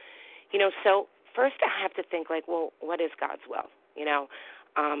 And, so first I have to think well, what is God's will?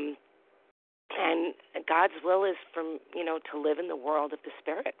 And God's will is to live in the world of the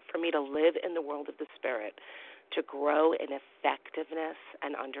Spirit, for me to live in the world of the Spirit, to grow in effectiveness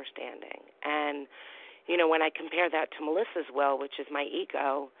and understanding. And, when I compare that to Melissa's will, which is my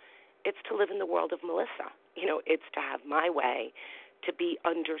ego, it's to live in the world of Melissa. It's to have my way, to be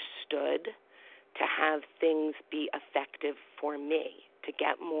understood, to have things be effective for me, to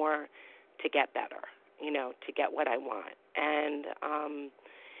get more, to get better, to get what I want. And,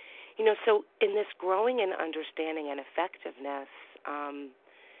 so in this growing in understanding and effectiveness,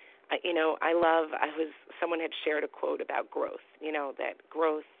 someone had shared a quote about growth, that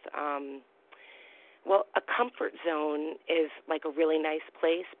growth, a comfort zone is like a really nice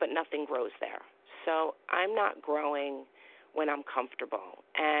place, but nothing grows there. So I'm not growing when I'm comfortable.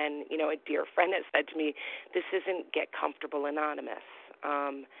 And, a dear friend has said to me, this isn't Get Comfortable Anonymous.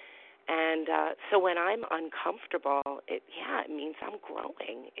 So when I'm uncomfortable, it means I'm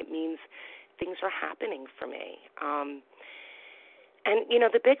growing. It means things are happening for me.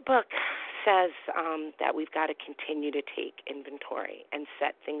 The big book says that we've got to continue to take inventory and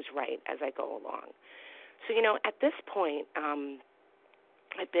set things right as I go along. So, at this point,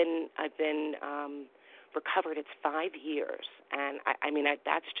 I've been recovered. It's 5 years, and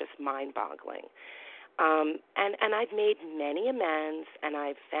that's just mind-boggling. And I've made many amends, and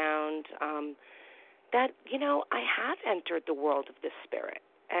I've found that, I have entered the world of the spirit.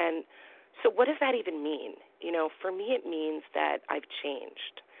 And so what does that even mean? For me it means that I've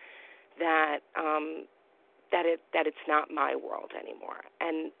changed, that it's not my world anymore.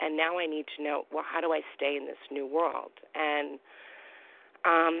 And now I need to know, well, how do I stay in this new world? And,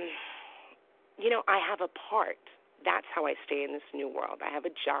 I have a part. That's how I stay in this new world. I have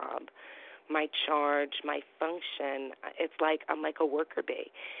a job. My charge, my function, it's like I'm like a worker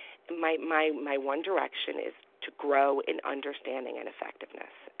bee. My one direction is to grow in understanding and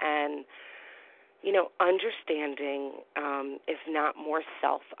effectiveness. And, understanding is not more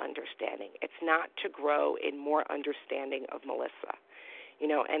self-understanding. It's not to grow in more understanding of Melissa,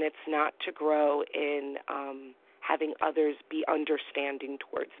 and it's not to grow in having others be understanding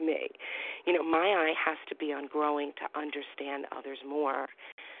towards me. My eye has to be on growing to understand others more,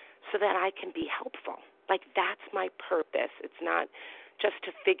 so that I can be helpful. Like, that's my purpose. It's not just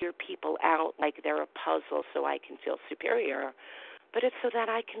to figure people out like they're a puzzle so I can feel superior, but it's so that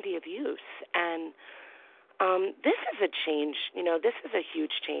I can be of use. And this is a change. This is a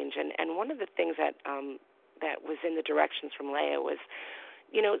huge change. And one of the things that was in the directions from Leah was,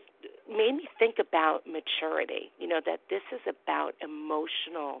 made me think about maturity, that this is about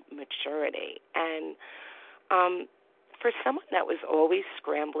emotional maturity. And for someone that was always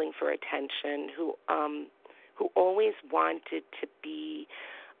scrambling for attention, who always wanted to be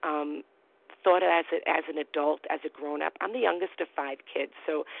thought of as an adult, as a grown-up. I'm the youngest of 5 kids,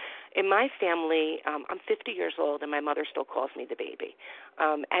 so in my family, I'm 50 years old, and my mother still calls me the baby.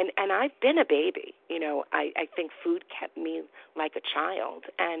 And I've been a baby. I think food kept me like a child.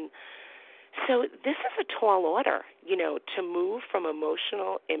 And so this is a tall order, to move from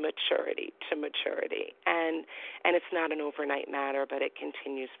emotional immaturity to maturity. And it's not an overnight matter, but it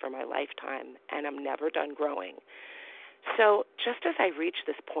continues for my lifetime, and I'm never done growing. So just as I reach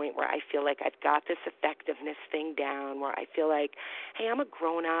this point where I feel like I've got this effectiveness thing down, where I feel like, hey, I'm a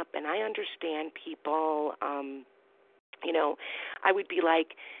grown-up and I understand people, I would be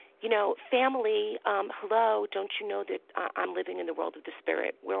like, family, hello, don't you know that I'm living in the world of the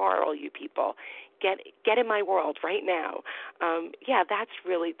spirit? Where are all you people? Get in my world right now.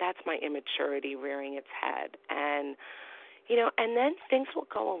 That's my immaturity rearing its head. And, and then things will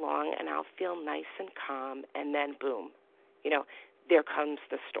go along and I'll feel nice and calm, and then boom, there comes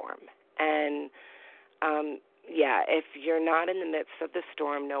the storm. And, if you're not in the midst of the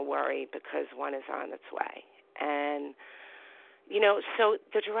storm, no worry, because one is on its way. And, so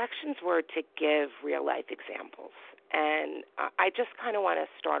the directions were to give real-life examples. And I just kind of want to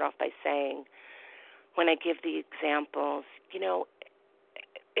start off by saying, when I give the examples,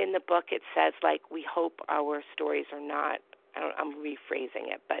 in the book it says, like, we hope our stories are not, I'm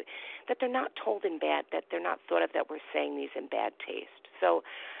rephrasing it, but that they're not told in bad, that they're not thought of that we're saying these in bad taste. So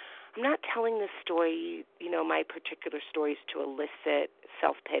I'm not telling this story, my particular stories to elicit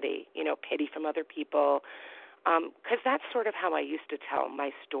self-pity, pity from other people, because that's sort of how I used to tell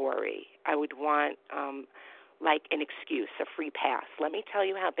my story. I would want, like, an excuse, a free pass. Let me tell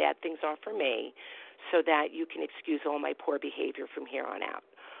you how bad things are for me so that you can excuse all my poor behavior from here on out.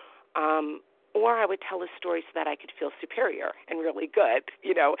 Or I would tell a story so that I could feel superior and really good,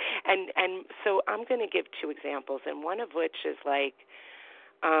 And so I'm going to give 2 examples, and one of which is, like,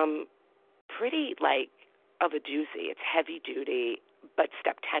 pretty, like, of a doozy. It's heavy duty, but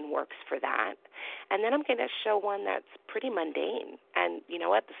step 10 works for that. And then I'm going to show one that's pretty mundane. And you know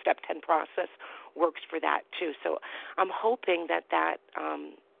what? The step 10 process works for that, too. So I'm hoping that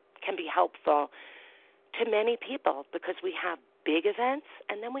can be helpful to many people, because we have big events,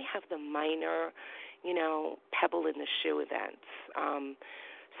 and then we have the minor, pebble in the shoe events.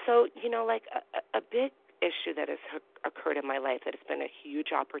 So, like a big issue that has occurred in my life that has been a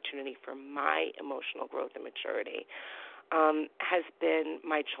huge opportunity for my emotional growth and maturity has been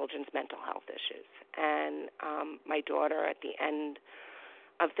my children's mental health issues. And my daughter, at the end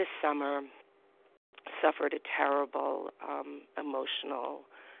of this summer, suffered a terrible emotional,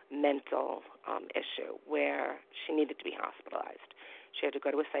 mental issue where she needed to be hospitalized. She had to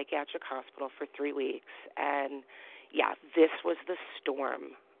go to a psychiatric hospital for 3 weeks. And, yeah, this was the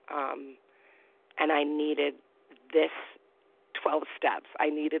storm. And I needed this 12 steps. I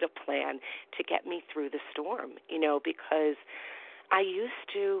needed a plan to get me through the storm, because I used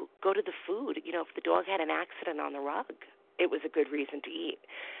to go to the food. If the dog had an accident on the rug, it was a good reason to eat.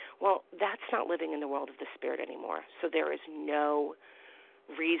 Well, that's not living in the world of the spirit anymore. So there is no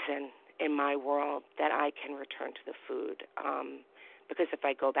reason in my world that I can return to the food, because if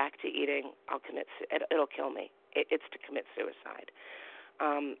I go back to eating, it'll kill me. It's to commit suicide.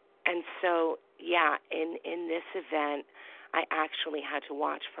 And so, yeah, in this event, I actually had to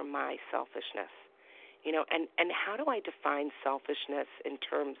watch for my selfishness, and how do I define selfishness in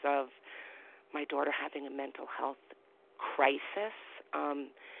terms of my daughter having a mental health crisis?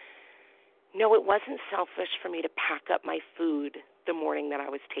 No, it wasn't selfish for me to pack up my food the morning that I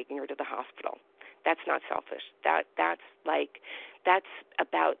was taking her to the hospital. That's not selfish. That's like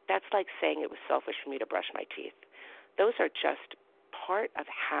saying it was selfish for me to brush my teeth. Those are just part of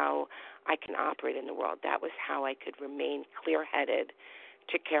how I can operate in the world. That was how I could remain clear-headed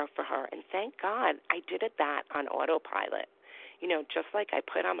to care for her. And thank God I did that on autopilot. Just like I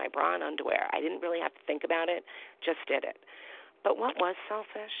put on my bra and underwear. I didn't really have to think about it, just did it. But what was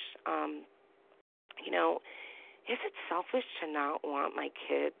selfish? Is it selfish to not want my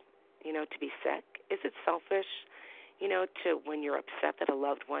kid, to be sick? Is it selfish, to when you're upset that a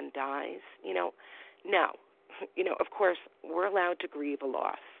loved one dies? No. Of course, we're allowed to grieve a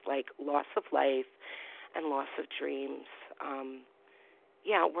loss, like loss of life and loss of dreams.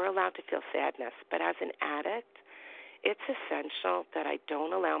 We're allowed to feel sadness. But as an addict, it's essential that I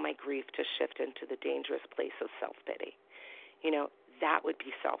don't allow my grief to shift into the dangerous place of self-pity. That would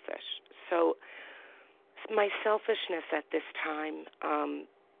be selfish. So my selfishness at this time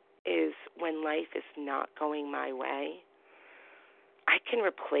is when life is not going my way, I can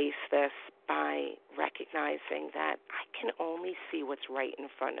replace this by recognizing that I can only see what's right in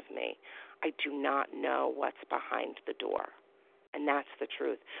front of me. I do not know what's behind the door, and that's the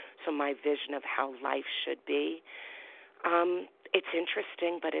truth. So my vision of how life should be, it's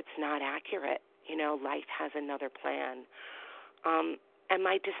interesting, but it's not accurate. Life has another plan. And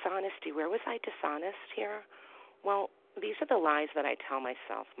my dishonesty, where was I dishonest here? Well, these are the lies that I tell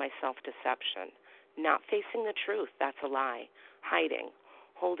myself, my self-deception. Not facing the truth, that's a lie. Hiding,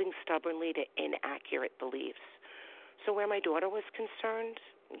 holding stubbornly to inaccurate beliefs. So where my daughter was concerned,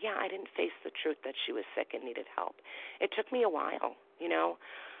 I didn't face the truth that she was sick and needed help. It took me a while,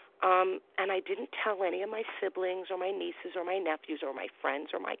 and I didn't tell any of my siblings or my nieces or my nephews or my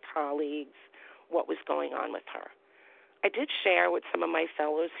friends or my colleagues what was going on with her. I did share with some of my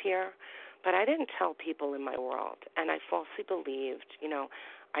fellows here, but I didn't tell people in my world, and I falsely believed,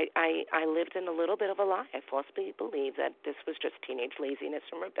 I lived in a little bit of a lie. I falsely believed that this was just teenage laziness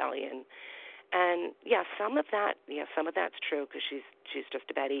and rebellion. And some of that's true because she's just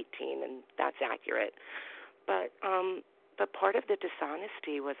about 18, and that's accurate. But part of the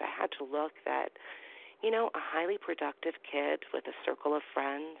dishonesty was I had to look that, a highly productive kid with a circle of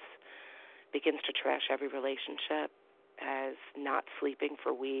friends begins to trash every relationship, as not sleeping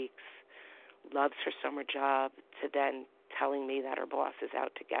for weeks, loves her summer job, to then telling me that her boss is out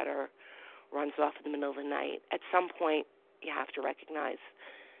to get her, runs off in the middle of the night. At some point, you have to recognize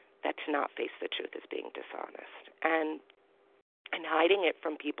that to not face the truth is being dishonest. And hiding it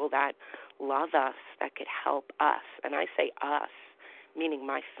from people that love us, that could help us. And I say us, meaning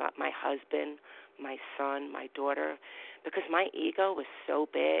my husband, my son, my daughter, because my ego was so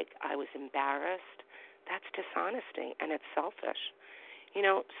big, I was embarrassed. That's dishonesty, and it's selfish.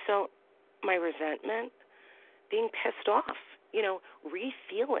 So my resentment, being pissed off,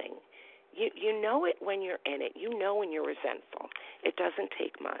 re-feeling. You know it when you're in it. You know when you're resentful. It doesn't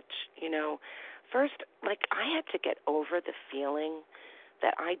take much, First, I had to get over the feeling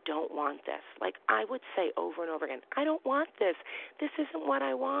that I don't want this. I would say over and over again, I don't want this. This isn't what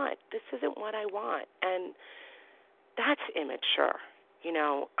I want. This isn't what I want. And that's immature,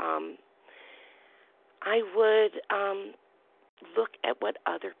 I would look at what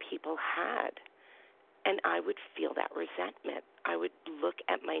other people had, and I would feel that resentment. I would look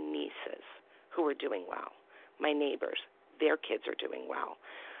at my nieces who were doing well, my neighbors, their kids are doing well.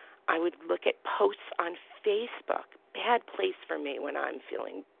 I would look at posts on Facebook. Bad place for me when I'm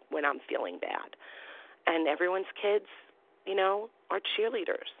feeling bad. And everyone's kids, are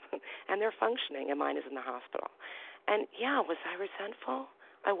cheerleaders, and they're functioning, and mine is in the hospital. And, was I resentful?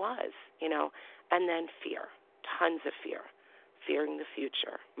 I was, And then fear, tons of fear, fearing the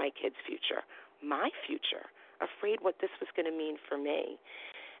future, my kids' future, my future, afraid what this was going to mean for me.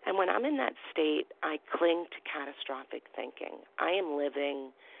 And when I'm in that state, I cling to catastrophic thinking. I am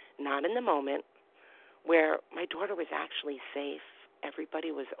living not in the moment where my daughter was actually safe,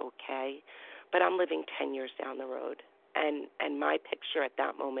 everybody was okay, but I'm living 10 years down the road. And my picture at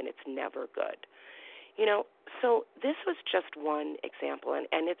that moment, it's never good. So this was just one example,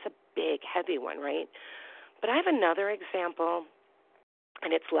 and it's a big, heavy one, right? But I have another example,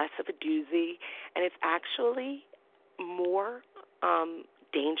 and it's less of a doozy, and it's actually more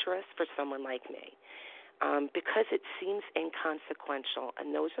dangerous for someone like me because it seems inconsequential,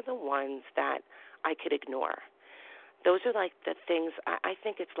 and those are the ones that I could ignore. Those are like the things, I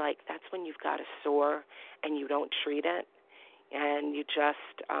think it's like that's when you've got a sore and you don't treat it, and you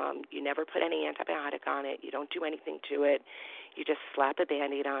just, you never put any antibiotic on it, you don't do anything to it, you just slap a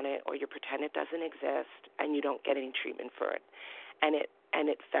Band-Aid on it, or you pretend it doesn't exist, and you don't get any treatment for it. And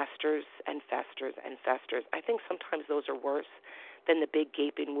it festers and festers and festers. I think sometimes those are worse than the big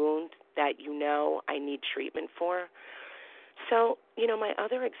gaping wound that I need treatment for. So, my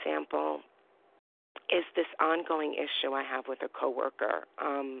other example is this ongoing issue I have with a coworker.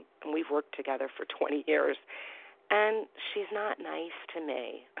 And we've worked together for 20 years, and she's not nice to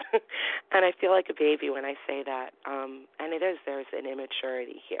me. And I feel like a baby when I say that. And there's an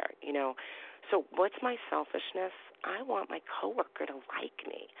immaturity here, So what's my selfishness? I want my coworker to like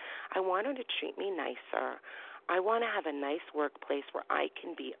me. I want her to treat me nicer. I want to have a nice workplace where I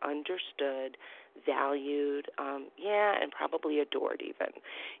can be understood, valued, and probably adored even.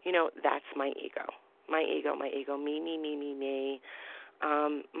 That's my ego. My ego, me.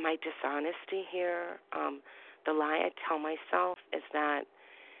 My dishonesty here, the lie I tell myself is that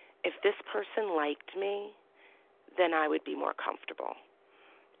if this person liked me, then I would be more comfortable.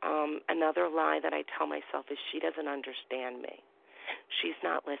 Another lie that I tell myself is she doesn't understand me. She's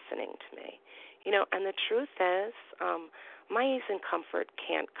not listening to me. And the truth is, my ease and comfort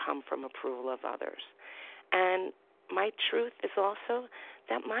can't come from approval of others. And my truth is also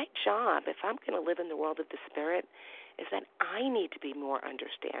that my job, if I'm going to live in the world of the spirit, is that I need to be more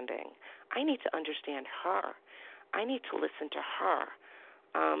understanding. I need to understand her. I need to listen to her.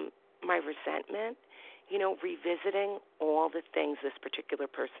 My resentment, revisiting all the things this particular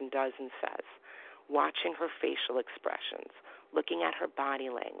person does and says, watching her facial expressions, looking at her body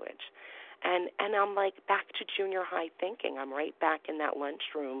language. And I'm like back to junior high thinking. I'm right back in that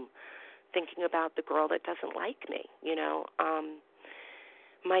lunchroom thinking about the girl that doesn't like me,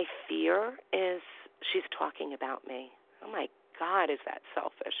 My fear is she's talking about me. Oh, my God, is that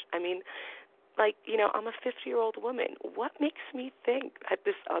selfish? I mean, I'm a 50-year-old woman. What makes me think that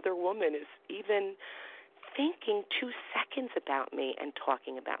this other woman is even thinking 2 seconds about me and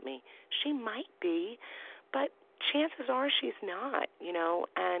talking about me? She might be, but chances are she's not,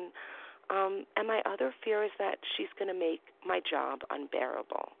 And my other fear is that she's going to make my job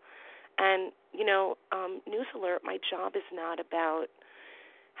unbearable. And, news alert, my job is not about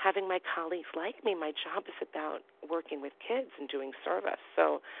having my colleagues like me. My job is about working with kids and doing service.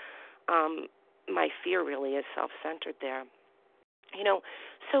 So my fear really is self-centered there.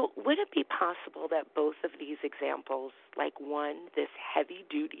 So would it be possible that both of these examples, like one, this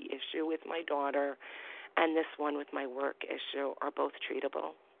heavy-duty issue with my daughter, and this one with my work issue, are both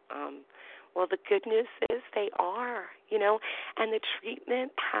treatable? Well, the good news is they are, and the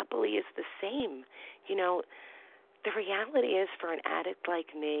treatment happily is the same. The reality is for an addict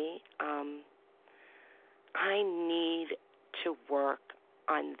like me, I need to work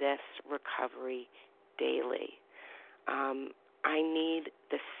on this recovery daily. I need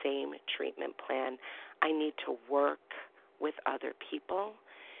the same treatment plan. I need to work with other people,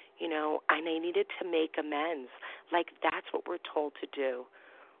 and I needed to make amends. Like, that's what we're told to do.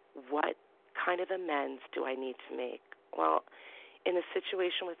 What kind of amends do I need to make? Well, in the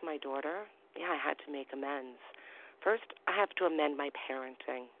situation with my daughter, I had to make amends. First, I have to amend my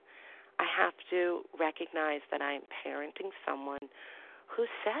parenting. I have to recognize that I am parenting someone who's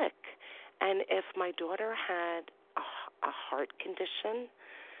sick. And if my daughter had a heart condition,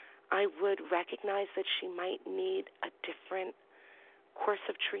 I would recognize that she might need a different course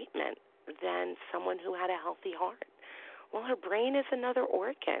of treatment than someone who had a healthy heart. Well, her brain is another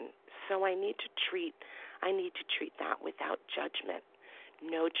organ, so I need to treat that without judgment.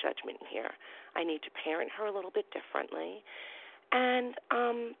 No judgment here. I need to parent her a little bit differently. And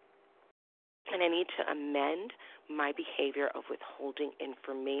And I need to amend my behavior of withholding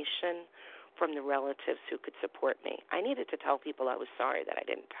information from the relatives who could support me. I needed to tell people I was sorry that I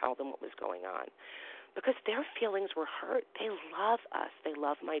didn't tell them what was going on because their feelings were hurt. They love us. They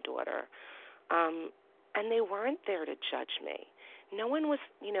love my daughter. And they weren't there to judge me. No one was,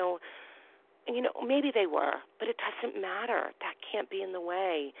 maybe they were, but it doesn't matter. That can't be in the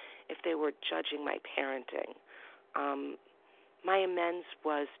way if they were judging my parenting. My amends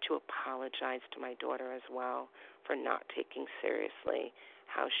was to apologize to my daughter as well for not taking seriously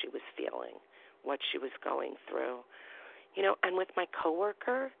how she was feeling, what she was going through. And with my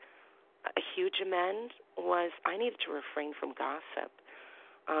coworker, a huge amend was I needed to refrain from gossip.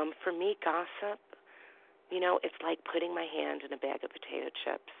 For me, gossip, it's like putting my hand in a bag of potato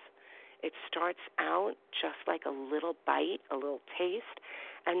chips. It starts out just like a little bite, a little taste,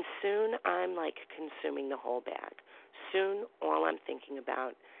 and soon I'm like consuming the whole bag. Soon all I'm thinking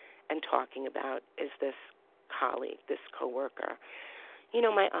about and talking about is this colleague, this coworker.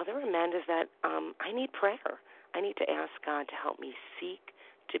 My other amend is that I need prayer. I need to ask God to help me seek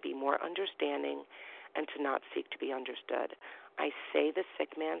to be more understanding and to not seek to be understood. I say the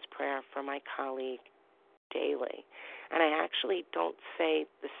sick man's prayer for my colleague daily. And I actually don't say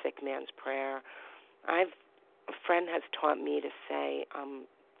the sick man's prayer. A friend has taught me to say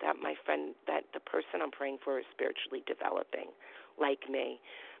that the person I'm praying for is spiritually developing, like me.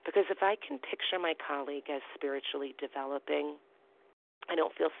 Because if I can picture my colleague as spiritually developing, I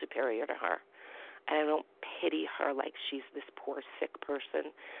don't feel superior to her. And I don't pity her like she's this poor sick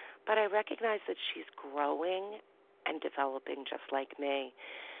person. But I recognize that she's growing and developing just like me.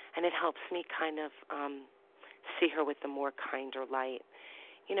 And it helps me kind of see her with a more kinder light.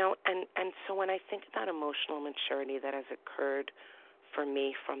 And so when I think about emotional maturity that has occurred for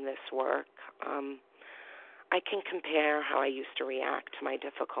me from this work, I can compare how I used to react to my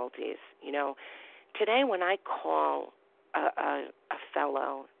difficulties. Today when I call a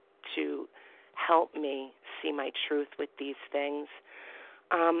fellow to help me see my truth with these things,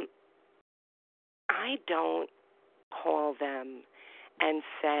 I don't call them and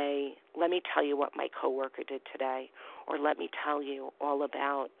say, let me tell you what my coworker did today, or let me tell you all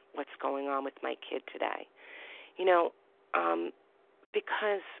about what's going on with my kid today.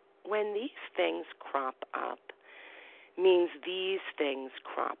 Because when these things crop up, means these things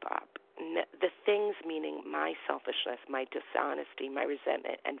crop up. The things meaning my selfishness, my dishonesty, my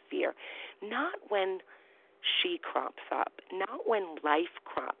resentment and fear. Not when she crops up, not when life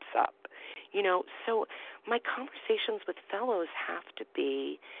crops up. So my conversations with fellows have to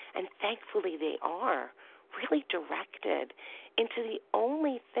be, and thankfully they are, really directed into the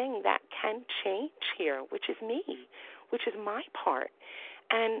only thing that can change here, which is me, which is my part.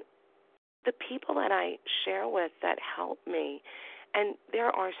 And the people that I share with that help me, and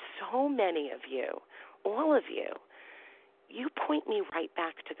there are so many of you, all of you, you point me right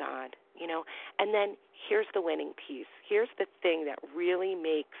back to God, and then here's the winning piece. Here's the thing that really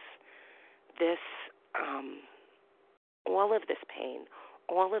makes this, all of this pain,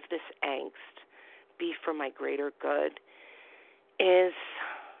 all of this angst be for my greater good is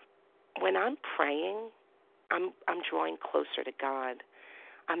when I'm praying, I'm drawing closer to God.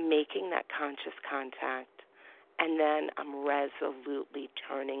 I'm making that conscious contact, and then I'm resolutely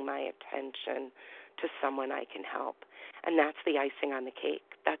turning my attention to someone I can help. And that's the icing on the cake.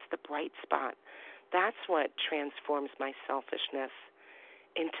 That's the bright spot. That's what transforms my selfishness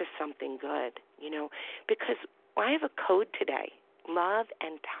into something good, because I have a code today, love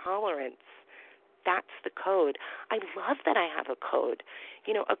and tolerance. That's the code. I love that I have a code.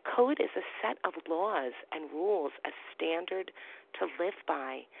 A code is a set of laws and rules, a standard to live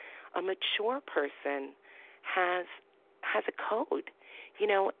by. A mature person has a code,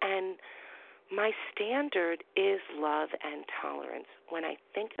 and my standard is love and tolerance. When I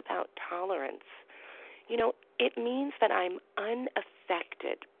think about tolerance, it means that I'm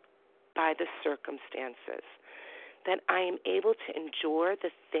unaffected by the circumstances, that I am able to endure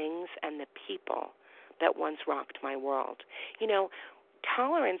the things and the people that once rocked my world.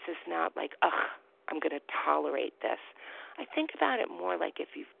 Tolerance is not like, I'm going to tolerate this. I think about it more like if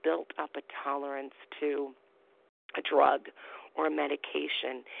you've built up a tolerance to a drug or a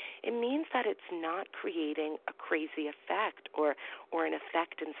medication, it means that it's not creating a crazy effect or an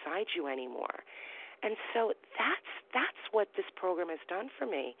effect inside you anymore. And so that's what this program has done for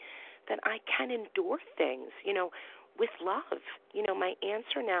me, that I can endure things, with love. My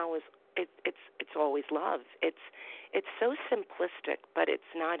answer now is it's always love. It's so simplistic, but it's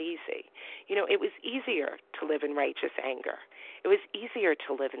not easy. It was easier to live in righteous anger. It was easier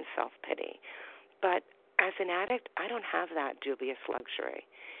to live in self-pity. But as an addict, I don't have that dubious luxury.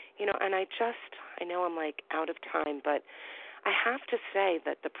 And I know I'm like out of time, but I have to say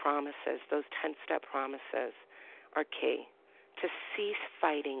that the promises, those 10-step promises, are key. To cease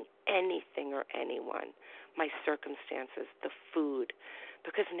fighting anything or anyone, my circumstances, the food,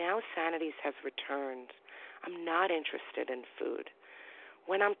 because now sanity has returned. I'm not interested in food.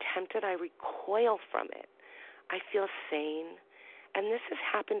 When I'm tempted, I recoil from it. I feel sane, and this has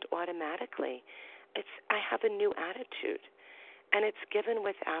happened automatically. I have a new attitude, and it's given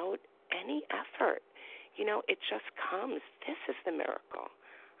without any effort. It just comes. This is the miracle.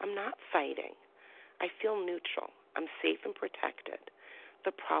 I'm not fighting. I feel neutral. I'm safe and protected.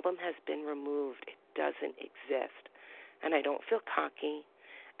 The problem has been removed. It doesn't exist. And I don't feel cocky,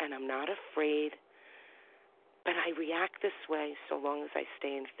 and I'm not afraid. But I react this way so long as I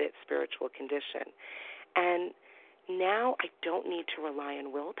stay in fit spiritual condition. And now I don't need to rely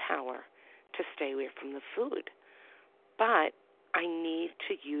on willpower to stay away from the food. But I need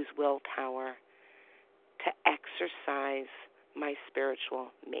to use willpower to exercise my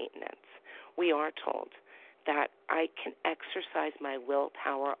spiritual maintenance. We are told that I can exercise my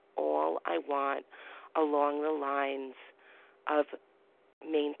willpower all I want along the lines of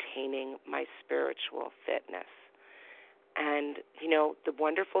maintaining my spiritual fitness. And, the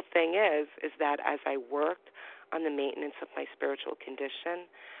wonderful thing is that as I work on the maintenance of my spiritual condition,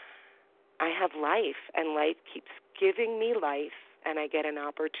 I have life, and life keeps giving me life, and I get an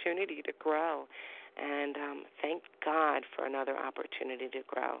opportunity to grow. And thank God for another opportunity to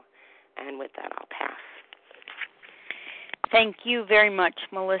grow. And with that, I'll pass. Thank you very much,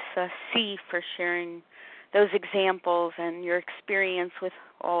 Melissa C., for sharing those examples and your experience with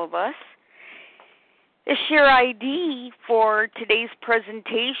all of us. The share ID for today's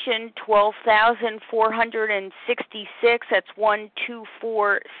presentation, 12,466. That's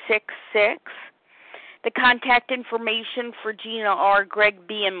 12466. The contact information for Gina R., Greg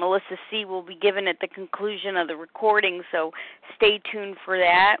B., and Melissa C. will be given at the conclusion of the recording, so stay tuned for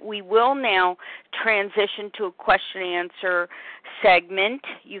that. We will now transition to a question-and-answer segment.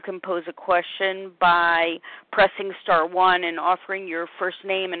 You can pose a question by pressing *1 and offering your first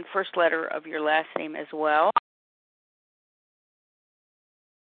name and first letter of your last name as well.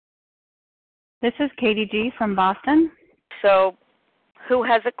 This is Katie G. from Boston. So, who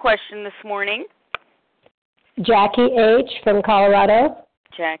has a question this morning? Jackie H. from Colorado.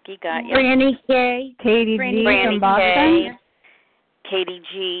 Jackie, got you. Franny K. Katie G. from Boston. Katie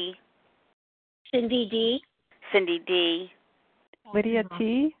G. Cindy D. Cindy D. Lydia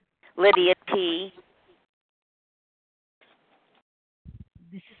T. Lydia T.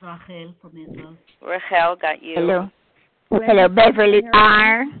 This is Rachel from Israel. Rachel, got you. Hello. Hello, Beverly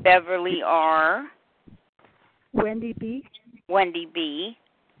R. Beverly R. Wendy B. Wendy B.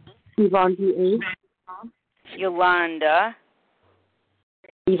 Yvonne D. H. Yolanda.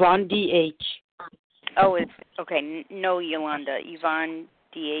 Yvonne D. H. Oh, it's okay. No, Yolanda. Yvonne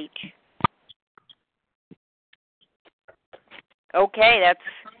D. H. Okay,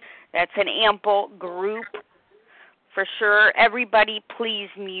 that's an ample group for sure. Everybody, please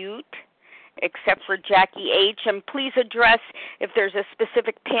mute, except for Jackie H. And please address if there's a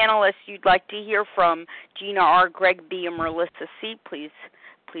specific panelist you'd like to hear from, Gina R., Greg B., and Melissa C. Please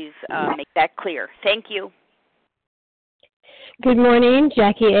make that clear. Thank you. Good morning,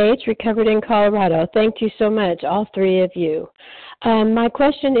 Jackie H., recovered in Colorado. Thank you so much, all three of you. My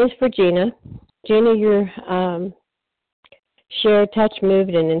question is for Gina. Gina, your share touched,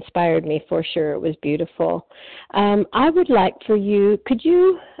 moved, and inspired me for sure. It was beautiful. I would like for you, could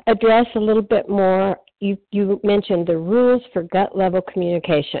you address a little bit more, you mentioned the rules for gut-level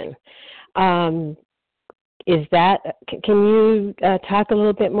communication. Can you talk a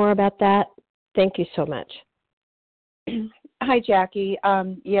little bit more about that? Thank you so much. Hi, Jackie.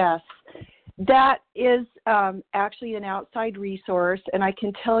 Yes, that is actually an outside resource, and I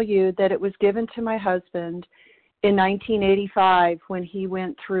can tell you that it was given to my husband in 1985 when he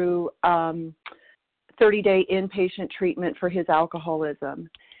went through 30-day inpatient treatment for his alcoholism.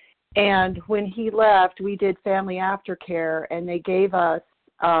 And when he left, we did family aftercare, and they gave us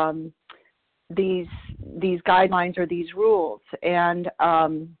these guidelines or these rules. And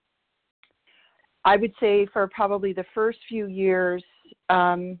I would say for probably the first few years,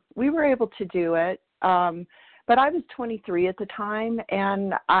 we were able to do it. But I was 23 at the time,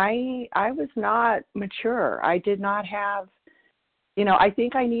 and I was not mature. I did not have, I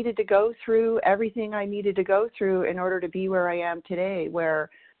think I needed to go through everything I needed to go through in order to be where I am today,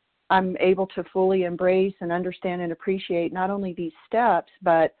 where I'm able to fully embrace and understand and appreciate not only these steps,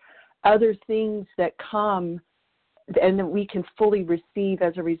 but other things that come and that we can fully receive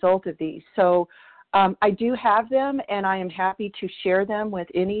as a result of these. So I do have them, and I am happy to share them with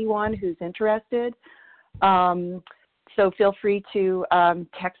anyone who's interested. So feel free to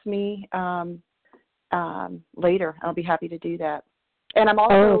text me later. I'll be happy to do that. And I'm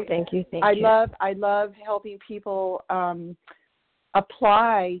also thank you. I love helping people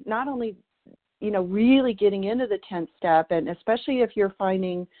apply, not only really getting into the 10th step, and especially if you're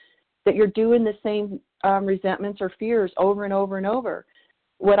finding that you're doing the same resentments or fears over and over and over.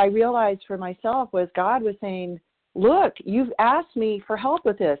 What I realized for myself was God was saying, look, you've asked me for help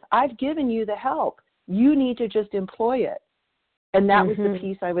with this. I've given you the help. You need to just employ it. And that was the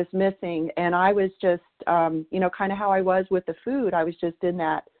piece I was missing. And I was just, kind of how I was with the food. I was just in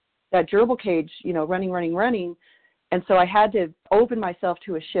that gerbil cage, running. And so I had to open myself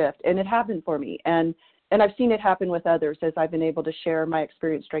to a shift, and it happened for me. And I've seen it happen with others as I've been able to share my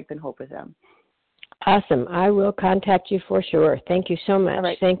experience, strength, and hope with them. Awesome. I will contact you for sure. Thank you so much. All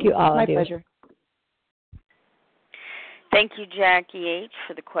right. Thank you all. My pleasure. Thank you, Jackie H.,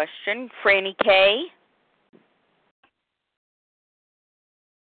 for the question. Franny K.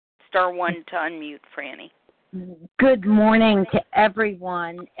 Star 1 to unmute, Franny. Good morning to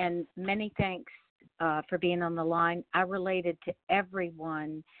everyone, and many thanks for being on the line. I related to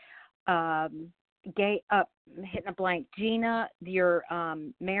everyone. Hitting a blank. Gina, your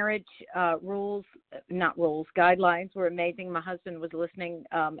marriage guidelines were amazing. My husband was listening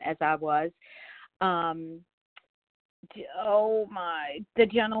as I was. The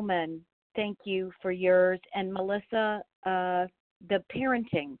gentleman, thank you for yours. And Melissa, the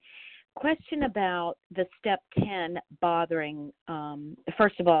parenting. Question about the step 10 bothering.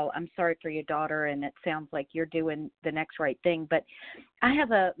 First of all, I'm sorry for your daughter, and it sounds like you're doing the next right thing. But I have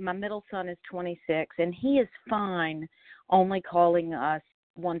my middle son is 26, and he is fine only calling us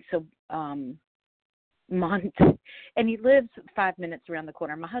once a month. And he lives 5 minutes around the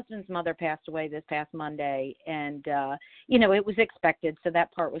corner. My husband's mother passed away this past Monday, and, it was expected, so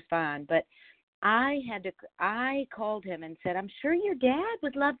that part was fine. But I called him and said, I'm sure your dad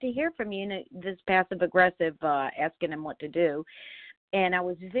would love to hear from you. This passive aggressive, asking him what to do. And I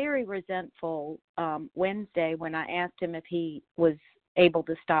was very resentful Wednesday when I asked him if he was able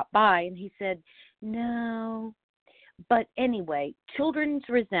to stop by. And he said, no. But anyway, children's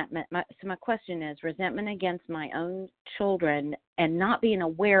resentment. So my question is resentment against my own children and not being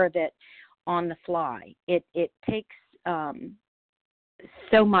aware of it on the fly. It takes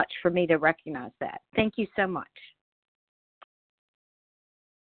so much for me to recognize that. Thank you so much.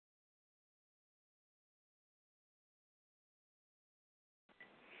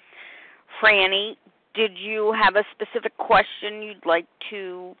 Franny, did you have a specific question you'd like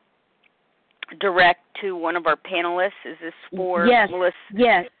to direct to one of our panelists? Is this for Melissa?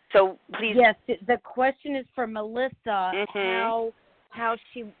 Yes. So please. Yes, the question is for Melissa. How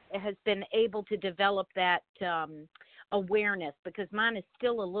she has been able to develop that awareness, because mine is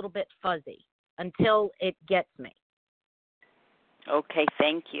still a little bit fuzzy until it gets me. Okay,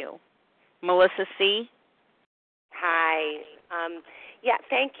 thank you. Melissa C. Hi.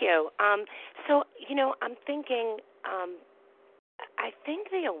 Thank you. So, I'm thinking, I think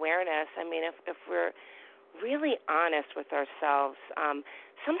the awareness, if we're really honest with ourselves,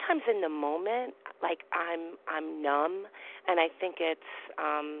 sometimes in the moment, like I'm numb, and I think it's,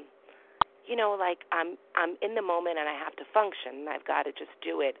 I'm in the moment and I have to function, and I've got to just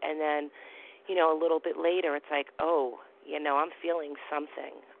do it. And then, a little bit later, it's like, I'm feeling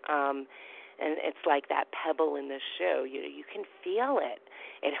something. And it's like that pebble in the shoe. You can feel it.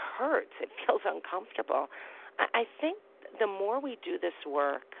 It hurts. It feels uncomfortable. I think the more we do this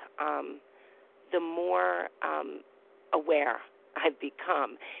work, the more aware I've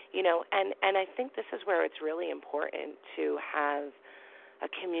become. And I think this is where it's really important to have a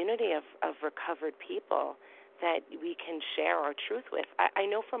community of recovered people that we can share our truth with. I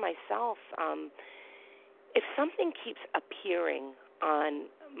know for myself, if something keeps appearing on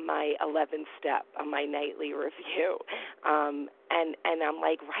my 11th step, on my nightly review, and I'm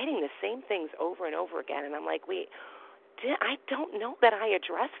like writing the same things over and over again, and I'm like, I don't know that I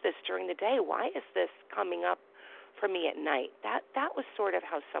addressed this during the day. Why is this coming up for me at night? That was sort of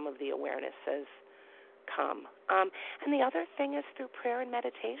how some of the awarenesses come. And the other thing is through prayer and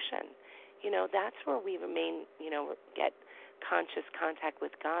meditation. That's where we remain, get conscious contact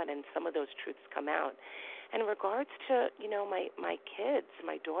with God, and some of those truths come out. And in regards to, my kids,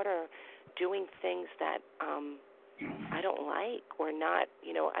 my daughter doing things that I don't like or not,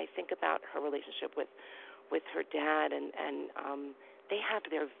 I think about her relationship with her dad, and they have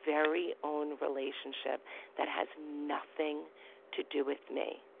their very own relationship that has nothing to do with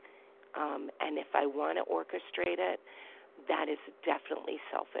me. And if I want to orchestrate it, that is definitely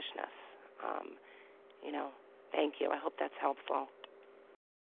selfishness. Thank you. I hope that's helpful.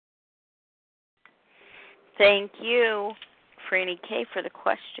 Thank you, Franny K, for the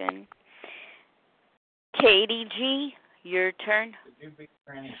question. Katie G, your turn.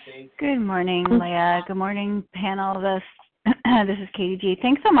 Good morning, Leah. Good morning, panel. This is Katie G.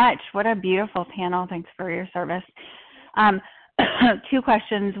 Thanks so much. What a beautiful panel. Thanks for your service. 2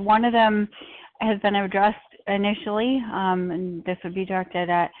 questions. One of them has been addressed initially, and this would be directed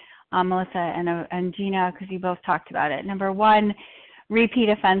at Melissa and Gina, because you both talked about it. Number 1, repeat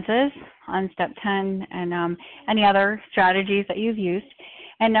offenses on step 10, and any other strategies that you've used.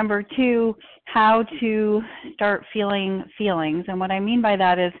 And number 2, how to start feeling feelings. And what I mean by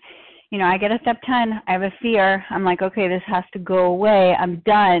that is, I get a step 10, I have a fear, I'm like, okay, this has to go away, I'm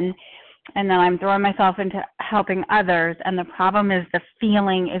done. And then I'm throwing myself into helping others, and the problem is the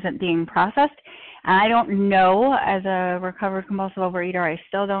feeling isn't being processed. And I don't know, as a recovered compulsive overeater, I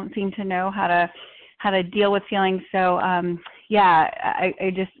still don't seem to know how to deal with feelings. So,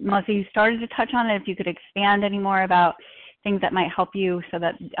 I just, Melissa, you started to touch on it. If you could expand any more about things that might help you so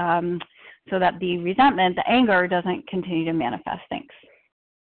that the resentment, the anger doesn't continue to manifest. Thanks.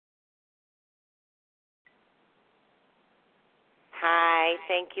 Hi,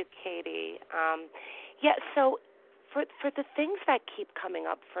 thank you, Katie. So for the things that keep coming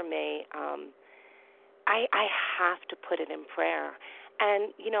up for me, I have to put it in prayer.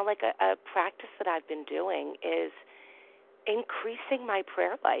 And, like a practice that I've been doing is increasing my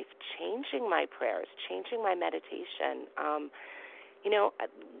prayer life, changing my prayers, changing my meditation.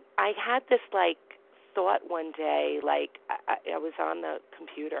 I had this, thought one day, I was on the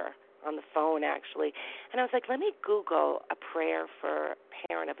computer, on the phone, actually, and I was like, let me Google a prayer for a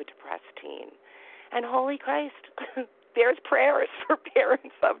parent of a depressed teen. And holy Christ, there's prayers for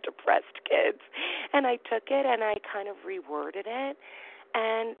parents of depressed kids. And I took it and I kind of reworded it,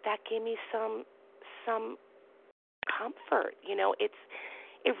 and that gave me some comfort.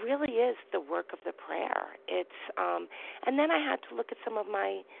 It really is the work of the prayer. And then I had to look at some of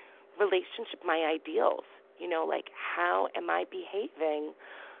my relationship, my ideals, how am I behaving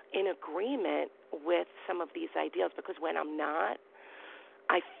in agreement with some of these ideals? Because when I'm not,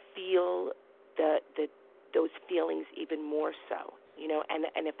 I feel those feelings even more so,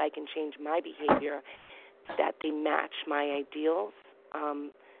 and if I can change my behavior that they match my ideals,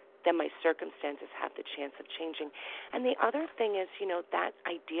 then my circumstances have the chance of changing. And the other thing is, that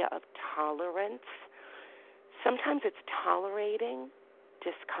idea of tolerance. Sometimes it's tolerating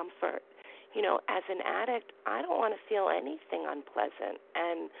discomfort. As an addict, I don't want to feel anything unpleasant.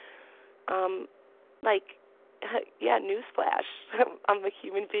 And, newsflash, I'm a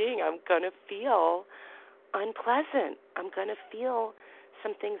human being. I'm going to feel unpleasant. I'm going to feel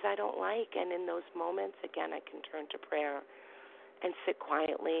some things I don't like. And in those moments, again, I can turn to prayer and sit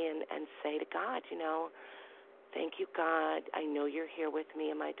quietly and say to God, thank you, God. I know you're here with me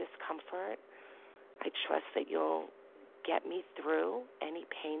in my discomfort. I trust that you'll get me through any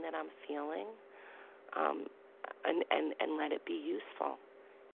pain that I'm feeling, and let it be useful,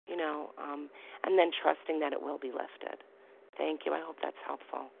 and then trusting that it will be lifted. Thank you. I hope that's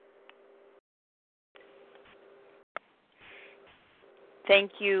helpful.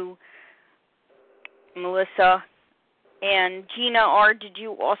 Thank you, Melissa. And Gina R., did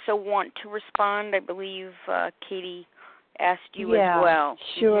you also want to respond? I believe Katie asked you as well.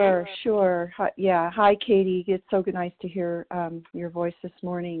 Sure. Hi, Katie. It's so nice to hear your voice this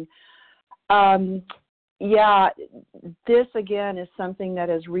morning. This, again, is something that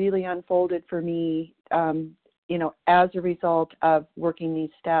has really unfolded for me, as a result of working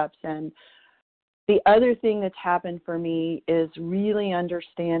these steps. And the other thing that's happened for me is really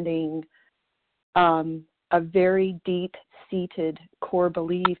understanding a very deep-seated core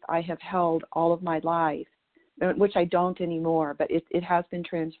belief I have held all of my life, which I don't anymore, but it has been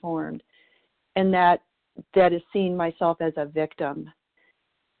transformed, and that is seeing myself as a victim.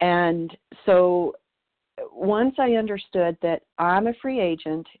 And so once I understood that I'm a free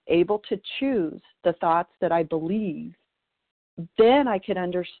agent, able to choose the thoughts that I believe, then I could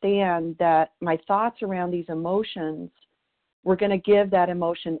understand that my thoughts around these emotions were going to give that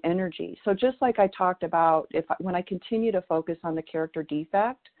emotion energy. So just like I talked about, when I continue to focus on the character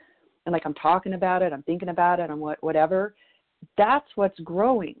defect, and I'm talking about it, I'm thinking about it, I'm whatever, that's what's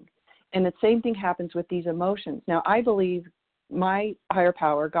growing. And the same thing happens with these emotions. Now, I believe my higher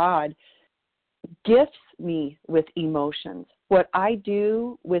power, God, gifts me with emotions. What I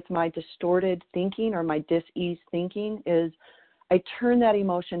do with my distorted thinking or my dis-ease thinking is I turn that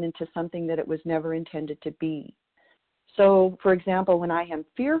emotion into something that it was never intended to be. So, for example, when I am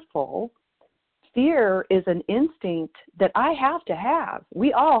fearful, fear is an instinct that I have to have.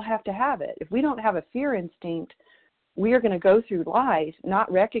 We all have to have it. If we don't have a fear instinct, we are going to go through life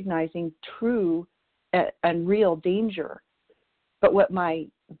not recognizing true and real danger. But what my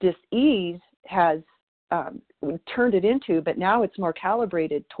dis-ease has turned it into, but now it's more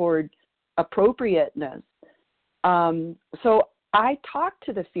calibrated toward appropriateness. So I talk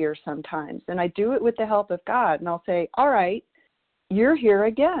to the fear sometimes, and I do it with the help of God, and I'll say, all right, you're here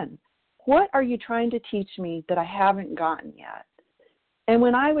again. What are you trying to teach me that I haven't gotten yet? And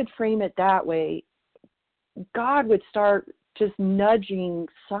when I would frame it that way, God would start just nudging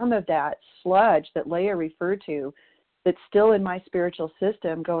some of that sludge that Leah referred to that's still in my spiritual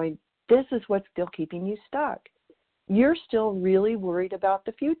system going, this is what's still keeping you stuck. You're still really worried about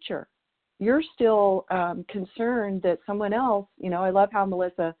the future. You're still concerned that someone else, I love how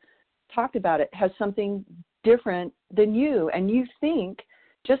Melissa talked about it, has something different than you. And you think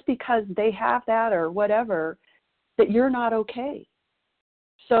just because they have that or whatever, that you're not okay.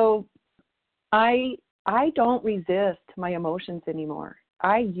 So I don't resist my emotions anymore.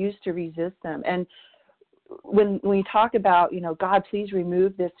 I used to resist them. And when we talk about, God, please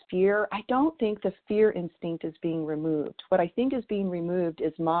remove this fear, I don't think the fear instinct is being removed. What I think is being removed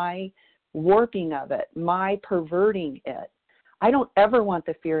is my warping of it, my perverting it. I don't ever want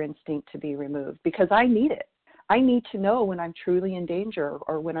the fear instinct to be removed because I need it. I need to know when I'm truly in danger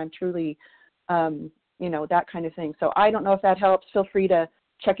or when I'm truly, that kind of thing. So I don't know if that helps. Feel free to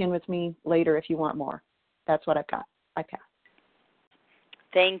check in with me later if you want more. That's what I've got. I pass.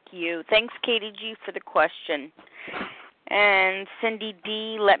 Thank you. Thanks, Katie G, for the question. And Cindy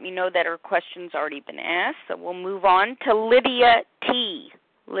D let me know that her question's already been asked, so we'll move on to Lydia T.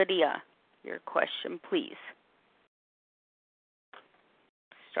 Lydia, your question, please.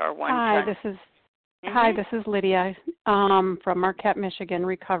 Star one. Hi, this is Lydia from Marquette, Michigan,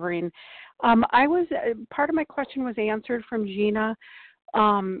 recovering. Part of my question was answered from Gina.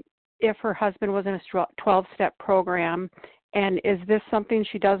 If her husband was in a 12-step program, and is this something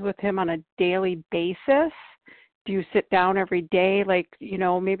she does with him on a daily basis? Do you sit down every day,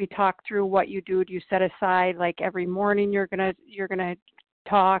 maybe talk through what you do? Do you set aside, every morning you're gonna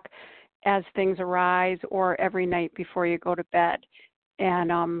talk as things arise, or every night before you go to bed? And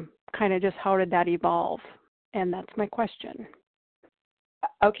kind of just how did that evolve? And that's my question.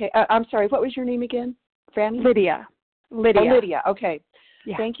 Okay, I'm sorry. What was your name again, Franny? Lydia. Oh, Lydia. Okay.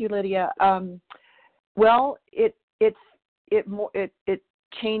 Yeah. Thank you, Lydia. Well, it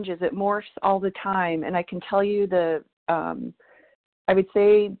changes. It morphs all the time, and I can tell you I would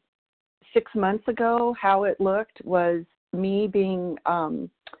say 6 months ago, how it looked was me being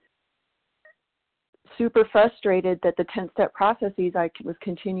super frustrated that the 10-step processes I was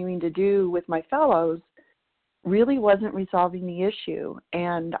continuing to do with my fellows really wasn't resolving the issue,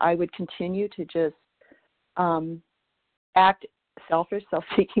 and I would continue to just act selfish,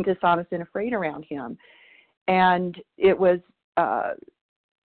 self-seeking, dishonest, and afraid around him. And it was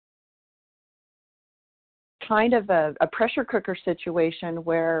kind of a pressure cooker situation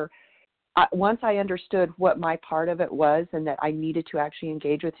where once I understood what my part of it was and that I needed to actually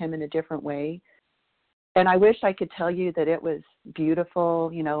engage with him in a different way, and I wish I could tell you that it was beautiful,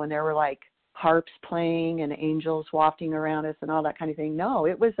 and there were harps playing and angels wafting around us and all that kind of thing. No,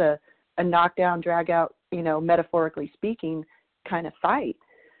 it was a knockdown, drag out, metaphorically speaking, kind of fight.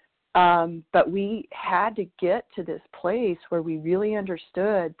 But we had to get to this place where we really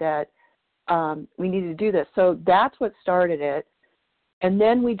understood that we needed to do this. So that's what started it. And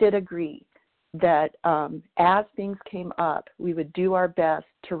then we did agree that as things came up, we would do our best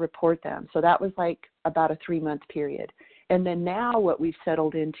to report them. So that was about a 3-month period. And then now what we've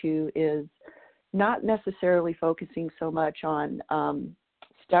settled into is not necessarily focusing so much on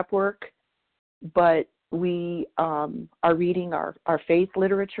step work, but we are reading our faith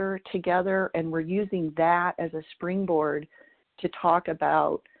literature together, and we're using that as a springboard to talk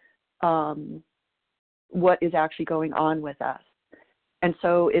about what is actually going on with us. And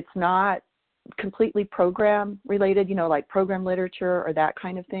so it's not completely program related, like program literature or that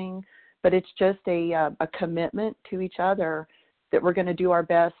kind of thing, but it's just a commitment to each other that we're going to do our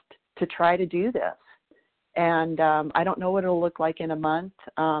best to try to do this. And I don't know what it'll look like in a month.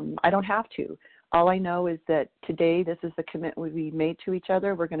 I don't have to. All I know is that today this is the commitment we made to each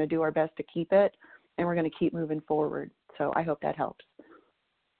other. We're going to do our best to keep it, and we're going to keep moving forward. So I hope that helps.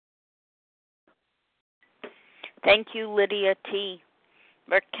 Thank you, Lydia T.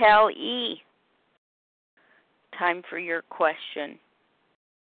 Raquel E. Time for your question.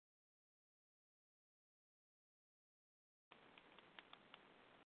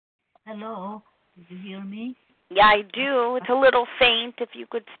 Hello, did you hear me? Yeah, I do. It's a little faint. If you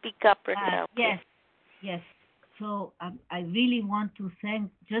could speak up, Raquel. Yes. So I really want to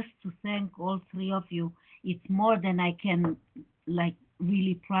thank all three of you. It's more than I can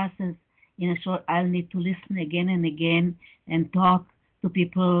really process in a short. I'll need to listen again and again and talk to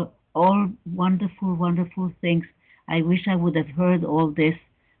people. All wonderful, wonderful things. I wish I would have heard all this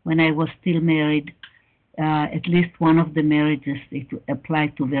when I was still married. At least one of the marriages it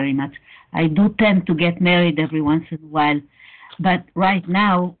applied to very much. I do tend to get married every once in a while, but right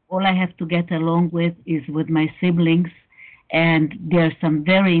now all I have to get along with is with my siblings, and there are some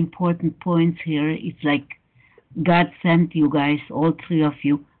very important points here. It's like God sent you guys, all three of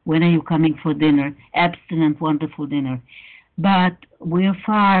you. When are you coming for dinner? Abstinent, wonderful dinner. But we're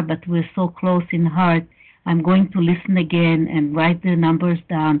far, but we're so close in heart. I'm going to listen again and write the numbers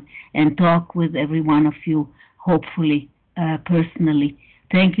down and talk with every one of you, hopefully, personally.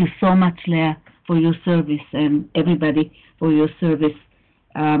 Thank you so much, Leah, for your service, and everybody for your service.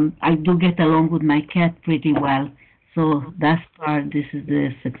 I do get along with my cat pretty well, so thus far this is a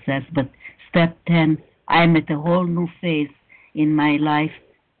success. But step 10, I'm at a whole new phase in my life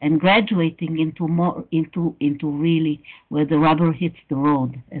and graduating into really where the rubber hits the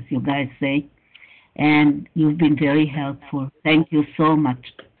road, as you guys say. And you've been very helpful. Thank you so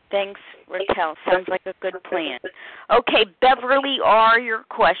much. Thanks, Raquel. Sounds like a good plan. Okay, Beverly R., your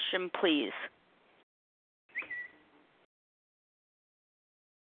question, please.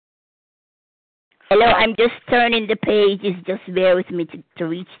 Hello, I'm just turning the pages. Just bear with me to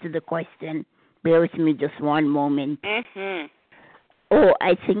reach to the question. Bear with me just one moment. Mm-hmm. Oh,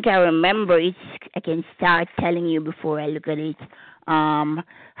 I think I remember it. I can start telling you before I look at it.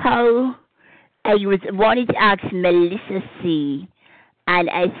 How I wanted to ask Melissa C. And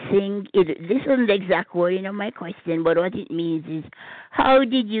I think this wasn't the exact wording of my question, but what it means is, how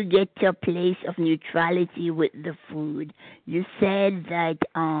did you get to a place of neutrality with the food? You said that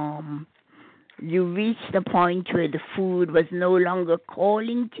you reached a point where the food was no longer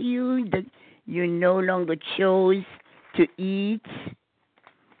calling to you, that you no longer chose to eat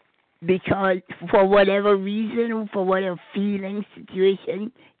because for whatever reason, for whatever feeling,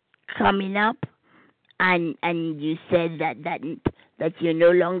 situation coming up. And you said that you no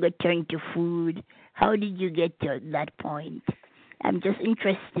longer turn to food. How did you get to that point? I'm just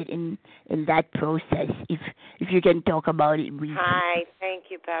interested in that process. If you can talk about it briefly. Hi, thank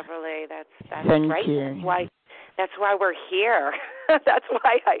you, Beverly. That's thank right. You. That's why we're here. that's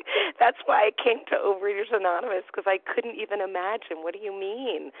why I came to Overeaters Anonymous, because I couldn't even imagine. What do you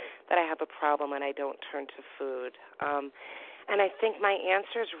mean that I have a problem and I don't turn to food? And I think my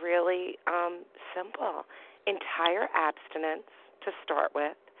answer is really simple. Entire abstinence to start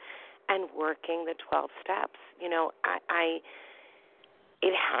with, and working the 12 steps. You know,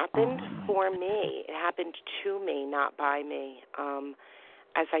 it happened for me. It happened to me, not by me.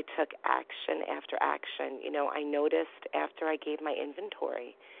 As I took action after action, you know, I noticed after I gave my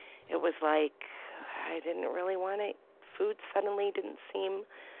inventory, it was like I didn't really want it. Food suddenly didn't seem,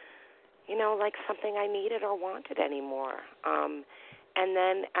 you know, like something I needed or wanted anymore. And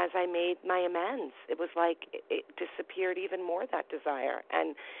then as I made my amends, it was like it disappeared even more, that desire.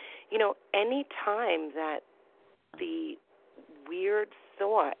 And, you know, any time that the weird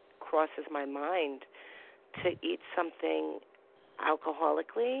thought crosses my mind to eat something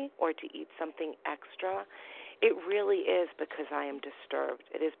alcoholically or to eat something extra, it really is because I am disturbed.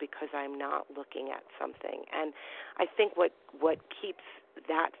 It is because I'm not looking at something. And I think what keeps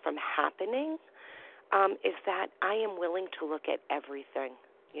that from happening is that I am willing to look at everything.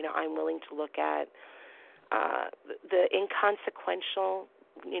 You know, I'm willing to look at the inconsequential,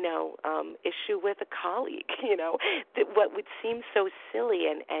 you know, issue with a colleague, you know, what would seem so silly,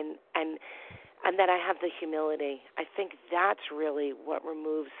 and that I have the humility. I think that's really what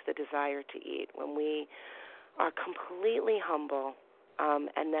removes the desire to eat, when we are completely humble,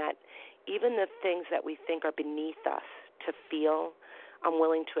 and that even the things that we think are beneath us to feel, I'm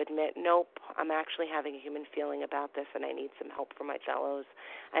willing to admit, nope, I'm actually having a human feeling about this, and I need some help from my fellows,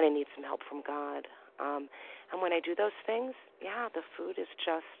 and I need some help from God. And when I do those things, yeah, the food is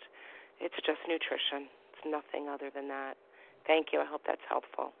it's just nutrition. It's nothing other than that. Thank you. I hope that's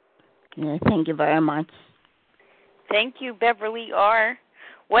helpful. Yeah, thank you very much. Thank you, Beverly R.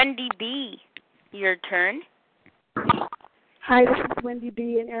 Wendy B., your turn. Hi, this is Wendy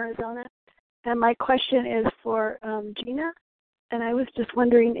B. in Arizona, and my question is for Gina. And I was just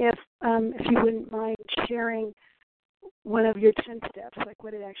wondering if you wouldn't mind sharing one of your 10 steps, like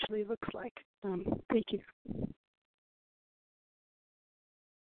what it actually looks like. Thank you.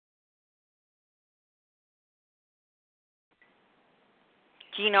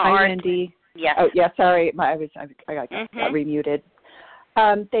 Gina Hi, R. Wendy. Yes. Oh, yeah, sorry. I got remuted.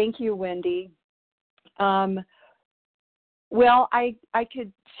 Thank you, Wendy. Well, I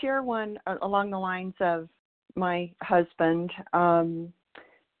could share one along the lines of my husband.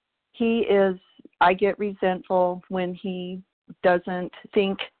 I get resentful when he doesn't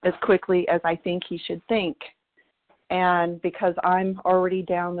think as quickly as I think he should think. And because I'm already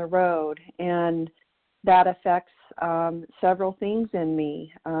down the road, and that affects several things in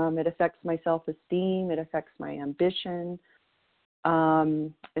me. It affects my self-esteem. It affects my ambition.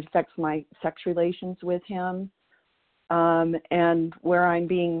 It affects my sex relations with him. And where I'm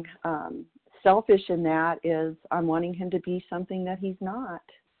being selfish in that is I'm wanting him to be something that he's not.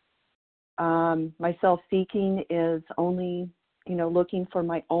 My self-seeking is only, looking for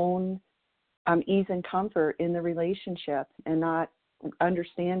my own ease and comfort in the relationship, and not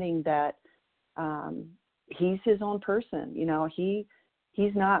understanding that he's his own person.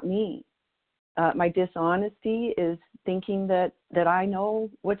 He's not me. My dishonesty is thinking that I know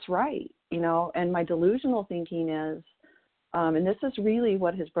what's right, and my delusional thinking is, and this is really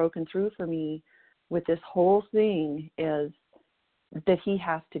what has broken through for me with this whole thing, is that he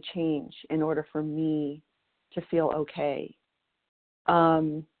has to change in order for me to feel okay.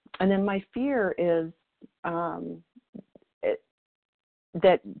 And then my fear is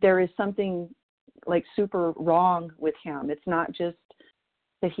that there is something like super wrong with him. It's not just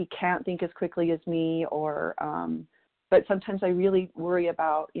that he can't think as quickly as me, or but sometimes I really worry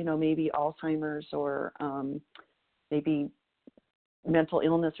about, maybe Alzheimer's, or maybe mental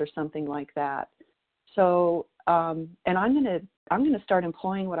illness or something like that. So, and I'm gonna start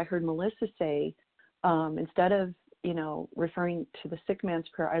employing what I heard Melissa say, instead of, referring to the sick man's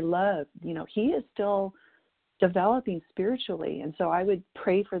prayer. I love, he is still developing spiritually, and so I would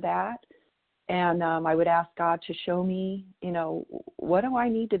pray for that. And I would ask God to show me, what do I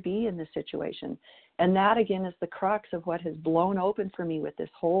need to be in this situation? And that, again, is the crux of what has blown open for me with this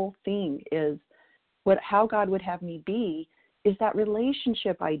whole thing, is how God would have me be is that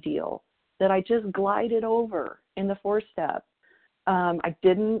relationship ideal that I just glided over in the 4-step. I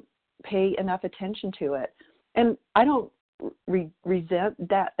didn't pay enough attention to it. And I don't resent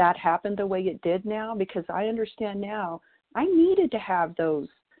that happened the way it did now, because I understand now I needed to have those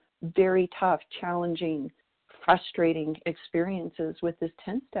very tough, challenging, frustrating experiences with this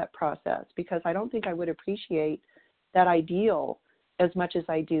 10-step process, because I don't think I would appreciate that ideal as much as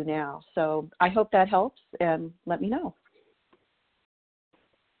I do now. So I hope that helps, and let me know.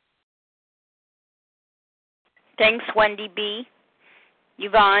 Thanks, Wendy B.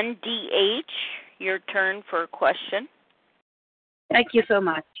 Yvonne D.H., your turn for a question. Thank you so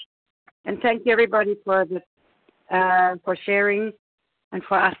much. And thank you, everybody, for sharing and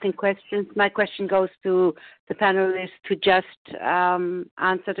for asking questions. My question goes to the panelists to just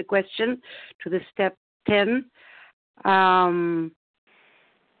answer the question to the step 10.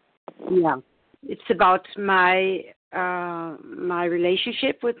 It's about my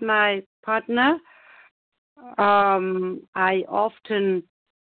relationship with my partner. I often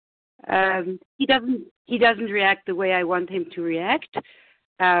he doesn't react the way I want him to react.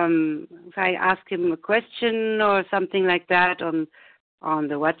 If I ask him a question or something like that on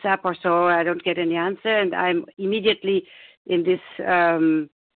the WhatsApp or so, I don't get any answer, and I'm immediately in this. I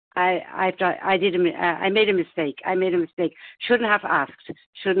made a mistake. Shouldn't have asked.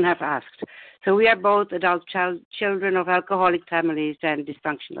 So we are both adult children of alcoholic families and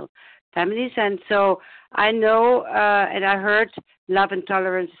dysfunctional families, and so I know, and I heard love and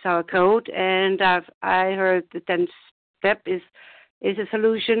tolerance is our code, and I heard the 10th step is a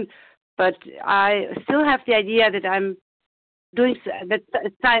solution, but I still have the idea that I'm doing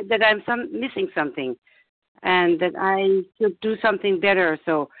that I'm missing something, and that I should do something better.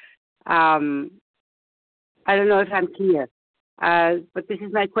 So I don't know if I'm clear, but this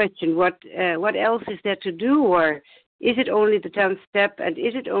is my question: what else is there to do, or is it only the 10th step, and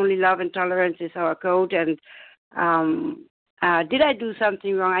is it only love and tolerance is our code? And did I do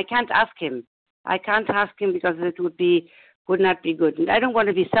something wrong? I can't ask him because it would not be good. And I don't want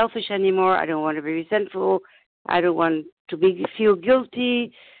to be selfish anymore. I don't want to be resentful. I don't want to feel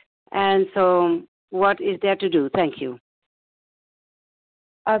guilty. And so what is there to do? Thank you.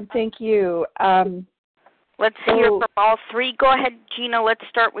 Thank you. Let's hear from all three. Go ahead, Gina. Let's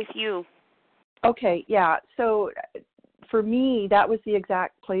start with you. Okay, yeah. So for me, that was the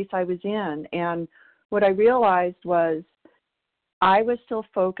exact place I was in. And what I realized was I was still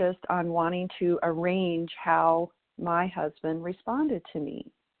focused on wanting to arrange how my husband responded to me.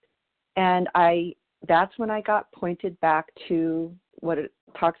 And that's when I got pointed back to what it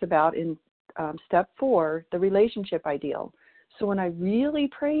talks about in step 4, the relationship ideal. So when I really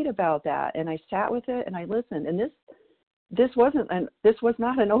prayed about that and I sat with it and I listened, and this was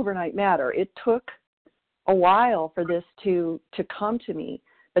not an overnight matter. It took a while for this to come to me,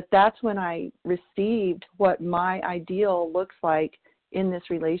 but that's when I received what my ideal looks like in this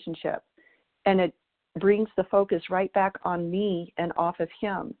relationship. And it brings the focus right back on me and off of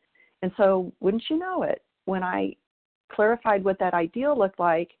him. And so wouldn't you know it, when I clarified what that ideal looked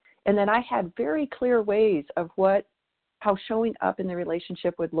like, and then I had very clear ways of how showing up in the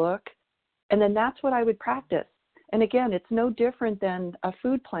relationship would look, and then that's what I would practice. And again, it's no different than a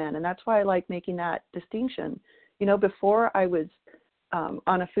food plan, and that's why I like making that distinction. Before I was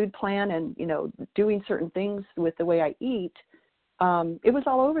on a food plan and, doing certain things with the way I eat, it was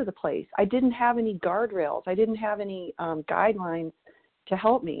all over the place. I didn't have any guardrails. I didn't have any guidelines to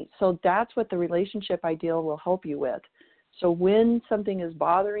help me. So that's what the relationship ideal will help you with. So when something is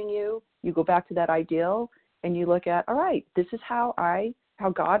bothering you, you go back to that ideal and you look at, all right, this is how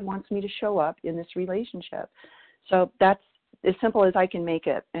God wants me to show up in this relationship. So that's as simple as I can make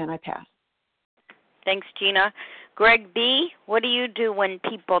it, and I pass. Thanks, Gina. Greg B., what do you do when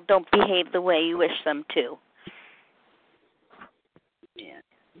people don't behave the way you wish them to?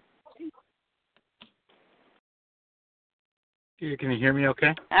 Can you hear me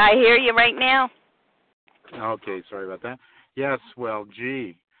okay? I hear you right now. Okay, sorry about that. Yes, well,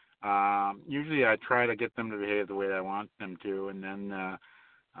 usually I try to get them to behave the way I want them to, and then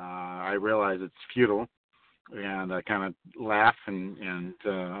I realize it's futile, and I kind of laugh and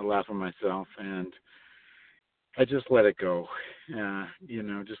laugh at myself, and I just let it go.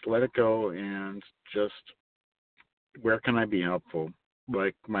 Just let it go, and just, where can I be helpful?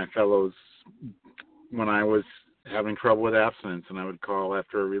 Like my fellows, when I was having trouble with abstinence, and I would call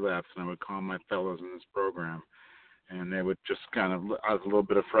after a relapse, and I would call my fellows in this program, and they would just kind of, out of a little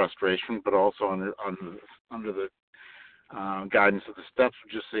bit of frustration, but also under the guidance of the steps,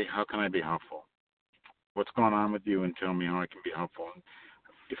 would just say, how can I be helpful? What's going on with you, and tell me how I can be helpful. And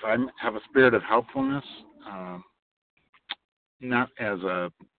if I have a spirit of helpfulness, not as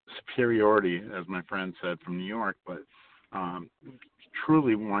a superiority, as my friend said from New York, but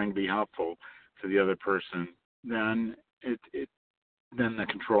truly wanting to be helpful to the other person, then then the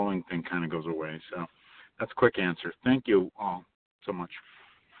controlling thing kind of goes away. So that's a quick answer. Thank you all so much.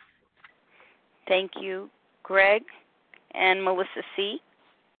 Thank you, Greg. And Melissa C.,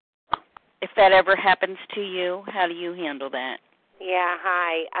 if that ever happens to you, how do you handle that? Yeah,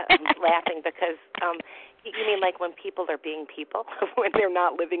 hi. I'm laughing because you mean like when people are being people, when they're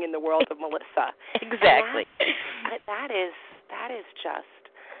not living in the world of Melissa. Exactly. That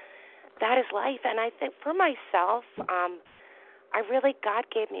is life. And I think for myself, God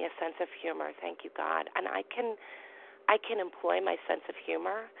gave me a sense of humor. Thank you, God. And I can employ my sense of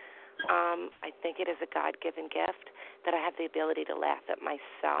humor. I think it is a God-given gift that I have the ability to laugh at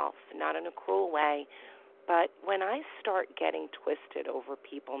myself, not in a cruel way, but when I start getting twisted over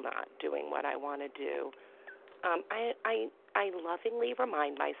people not doing what I want to do, I lovingly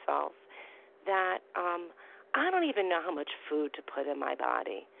remind myself that I don't even know how much food to put in my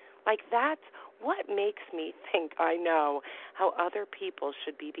body. Like, that's what makes me think I know how other people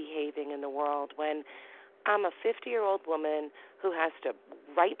should be behaving in the world when I'm a 50-year-old woman who has to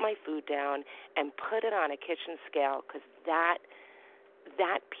write my food down and put it on a kitchen scale because that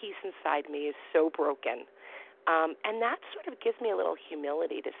piece inside me is so broken. And that sort of gives me a little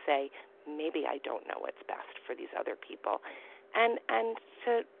humility to say, maybe I don't know what's best for these other people. And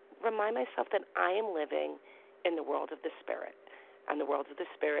to remind myself that I am living in the world of the Spirit. And the world of the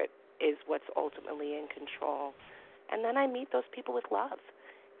Spirit is what's ultimately in control. And then I meet those people with love,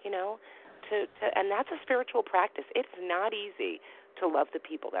 and that's a spiritual practice. It's not easy to love the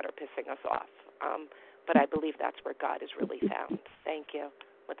people that are pissing us off. But I believe that's where God is really found. Thank you.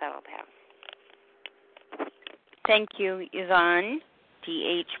 With that, I'll pass. Thank you, Yvonne,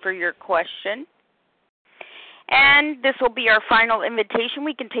 DH, for your question. And this will be our final invitation.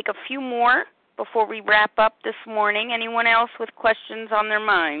 We can take a few more before we wrap up this morning. Anyone else with questions on their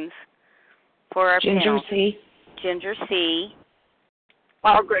minds for our panel? C. Ginger C.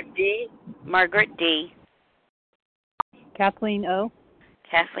 Margaret D. Margaret D. Kathleen O.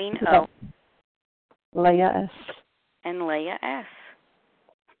 Kathleen O. Leah S. And Leah S.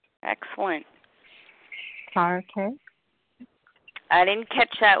 Excellent. Tara K. I didn't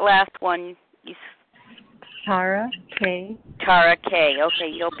catch that last one. Tara K. Tara K. Okay,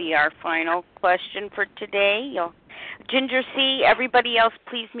 you'll be our final question for today. Ginger C., everybody else,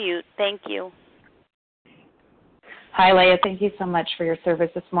 please mute. Thank you. Hi, Leah. Thank you so much for your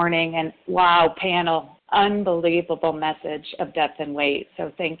service this morning. And wow, panel, unbelievable message of depth and weight.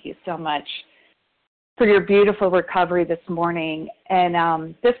 So thank you so much. for your beautiful recovery this morning.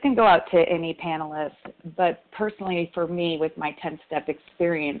 And this can go out to any panelist, but personally for me with my 10-step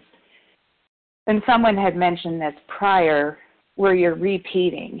experience, and someone had mentioned this prior, where you're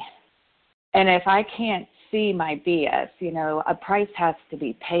repeating. And if I can't see my BS, a price has to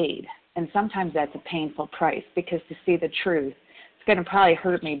be paid. And sometimes that's a painful price, because to see the truth, it's going to probably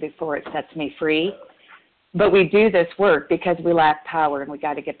hurt me before it sets me free. But we do this work because we lack power and we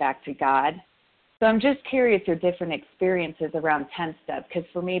got to get back to God. So I'm just curious your different experiences around 10-step, because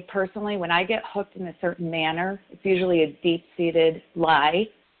for me personally, when I get hooked in a certain manner, it's usually a deep-seated lie,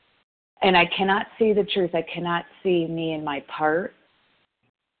 and I cannot see the truth. I cannot see me and my part.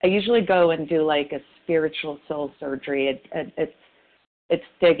 I usually go and do like a spiritual soul surgery. It's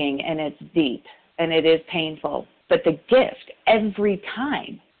digging, and it's deep, and it is painful. But the gift every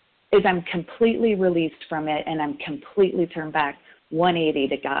time is I'm completely released from it, and I'm completely turned back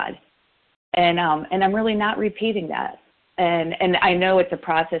 180 to God. And I'm really not repeating that. And I know it's a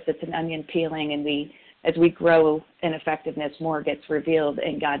process, it's an onion peeling, and as we grow in effectiveness, more gets revealed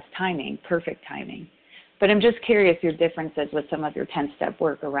in God's timing, perfect timing. But I'm just curious your differences with some of your 10-step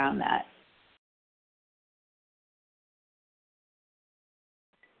work around that.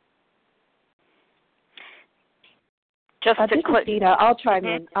 Just this is Gina. I'll chime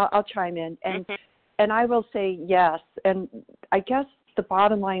in. I'll chime in, and I will say yes. And I guess the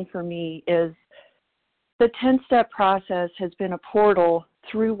bottom line for me is the 10-step process has been a portal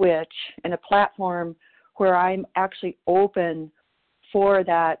through which, and a platform where I'm actually open for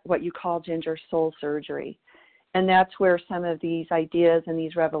that, what you call Ginger soul surgery. And that's where some of these ideas and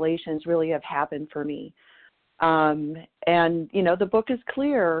these revelations really have happened for me. And, the book is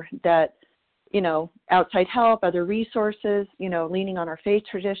clear that, outside help, other resources, leaning on our faith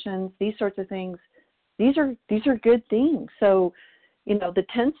traditions, these sorts of things, these are good things. So, the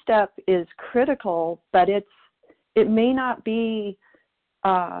 10-step is critical, but it may not be,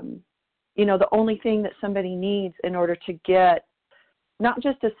 the only thing that somebody needs in order to get not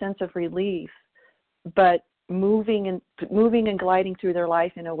just a sense of relief, but moving and gliding through their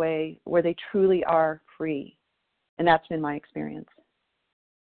life in a way where they truly are free. And that's been my experience.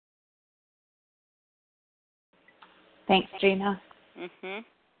 Thanks, Gina.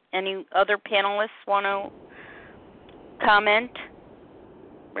 Any other panelists want to comment,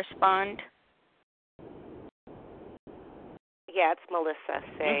 respond? Yeah, it's Melissa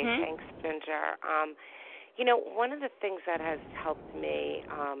saying, thanks, Ginger. One of the things that has helped me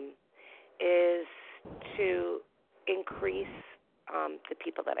is to increase the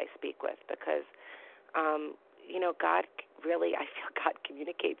people that I speak with, because, God really, I feel God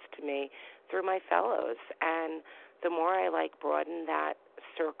communicates to me through my fellows. And the more I broaden that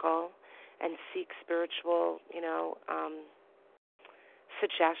circle and seek spiritual,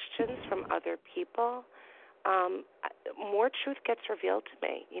 suggestions from other people, more truth gets revealed to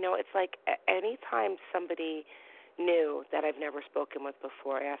me. It's like anytime somebody new that I've never spoken with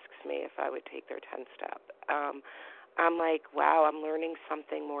before asks me if I would take their 10-step, I'm like, wow, I'm learning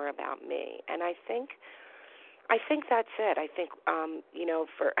something more about me. And I think that's it. I think,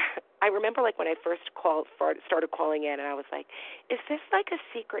 I remember when I first started calling in, and I was like, is this like a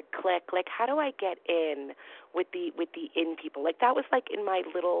secret clique? How do I get in with the in people? That was in my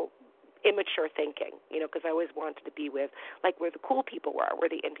little immature thinking, because I always wanted to be with, where the cool people were, where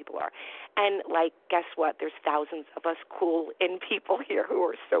the in people are. And, guess what? There's thousands of us cool in people here who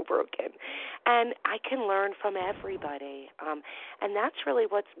are so broken. And I can learn from everybody. And that's really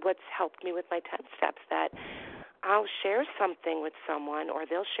what's helped me with my 10 steps, that I'll share something with someone, or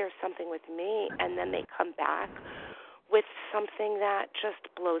they'll share something with me, and then they come back with something that just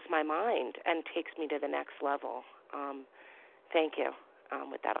blows my mind and takes me to the next level. Thank you.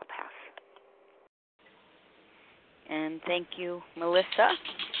 With that, I'll pass. And thank you, Melissa.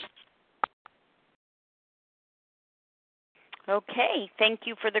 Okay, thank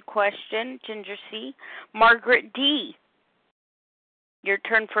you for the question, Ginger C. Margaret D., your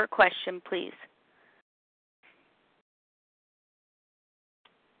turn for a question, please.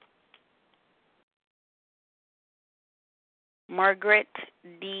 Margaret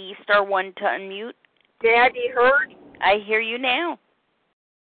D., *1 to unmute. Daddy heard? I hear you now.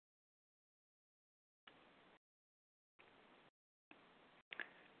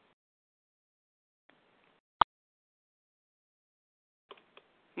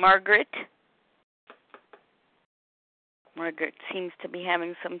 Margaret seems to be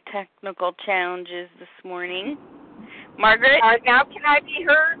having some technical challenges this morning. Margaret? Now can I be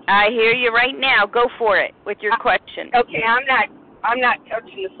heard? I hear you right now. Go for it with your question. Okay, I'm not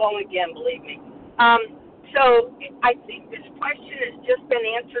touching the phone again, believe me. So I think this question has just been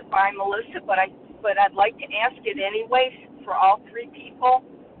answered by Melissa, but but I'd like to ask it anyway for all three people.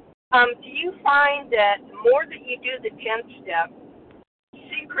 Do you find that the more that you do the 10th step,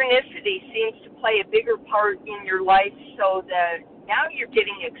 synchronicity seems to play a bigger part in your life, so that now you're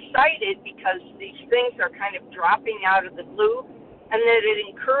getting excited because these things are kind of dropping out of the blue, and that it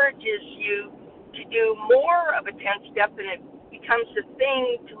encourages you to do more of a 10th step, and it becomes a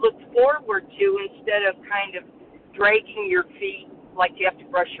thing to look forward to instead of kind of dragging your feet like you have to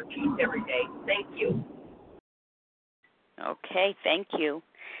brush your teeth every day. Thank you. Okay, thank you.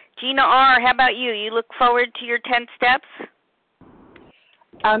 Gina R., how about you? You look forward to your 10 steps?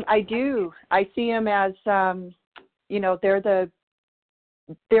 I do. I see them as, they're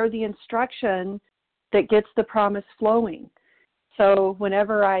the instruction that gets the promise flowing. So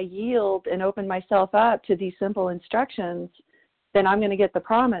whenever I yield and open myself up to these simple instructions, then I'm going to get the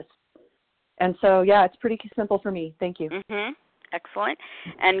promise. And so, yeah, it's pretty simple for me. Thank you. Mm-hmm. Excellent.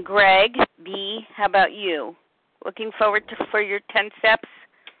 And Greg B., how about you? Looking forward for your 10 steps?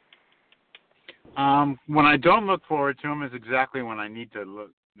 When I don't look forward to them is exactly when I need to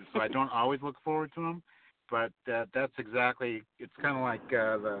look. So I don't always look forward to them, but that's exactly, it's kind of like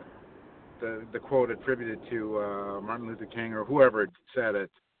the quote attributed to Martin Luther King or whoever said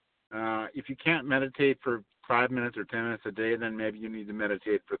it. If you can't meditate for 5 minutes or 10 minutes a day, then maybe you need to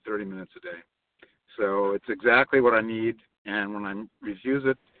meditate for 30 minutes a day. So it's exactly what I need, and when I refuse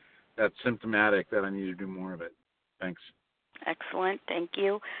it, that's symptomatic that I need to do more of it. Thanks. Excellent. Thank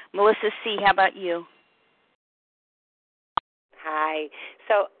you. Melissa C., how about you? Hi.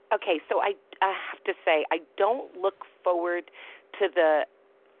 So I have to say, I don't look forward to the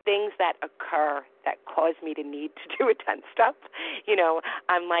things that occur that cause me to need to do a 10 step.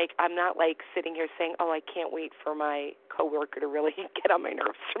 I'm not like sitting here saying, oh, I can't wait for my coworker to really get on my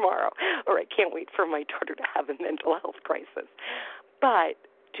nerves tomorrow, or I can't wait for my daughter to have a mental health crisis. But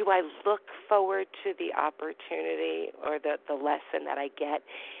do I look forward to the opportunity or the lesson that I get?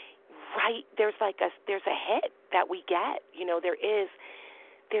 Right, there's a hit that we get.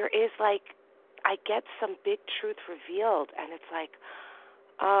 There is like, I get some big truth revealed, and it's like,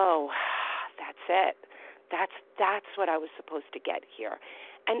 oh, that's it. That's what I was supposed to get here.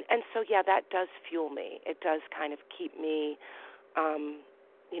 And so, yeah, that does fuel me. It does kind of keep me,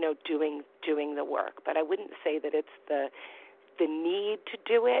 doing the work. But I wouldn't say that it's the need to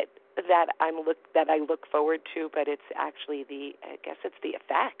do it that I look forward to, but it's actually the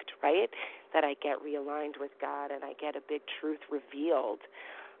effect, right? That I get realigned with God and I get a big truth revealed,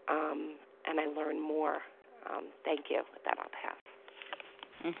 and I learn more. Thank you. With that, I'll pass.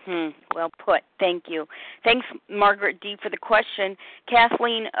 Well put. Thank you. Thanks, Margaret D., for the question.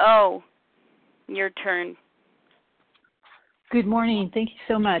 Kathleen O., your turn. Good morning. Thank you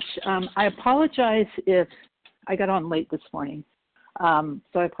so much. I apologize if I got on late this morning. So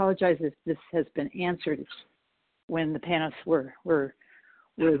I apologize if this has been answered when the panelists were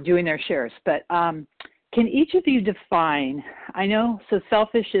doing their shares. But can each of you define, I know, so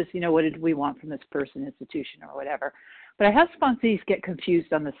selfish is, what did we want from this person, institution, or whatever. But I have sponsees get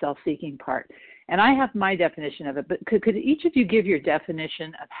confused on the self-seeking part. And I have my definition of it. But could each of you give your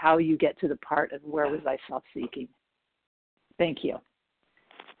definition of how you get to the part of where was I self-seeking? Thank you.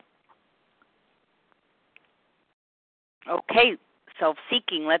 Okay,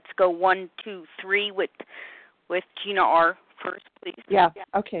 self-seeking. Let's go 1, 2, 3 with Gina R. first, please. Yeah.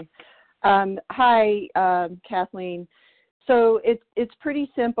 Okay. Hi, Kathleen. So it's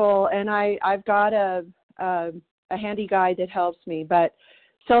pretty simple, and I've got a handy guide that helps me. But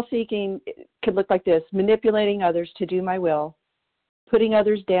self-seeking could look like this: manipulating others to do my will, putting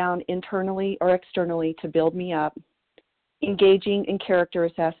others down internally or externally to build me up, engaging in character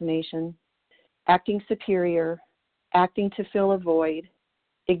assassination, acting superior, acting to fill a void,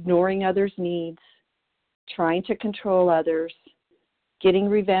 ignoring others' needs, trying to control others, getting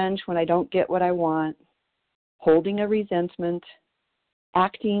revenge when I don't get what I want, holding a resentment,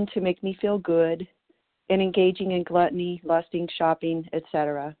 acting to make me feel good, and engaging in gluttony, lusting, shopping,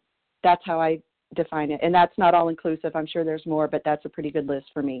 etc. That's how I define it. And that's not all inclusive. I'm sure there's more, but that's a pretty good list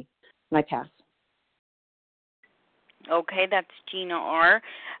for me. And I pass. Okay, that's Gina R.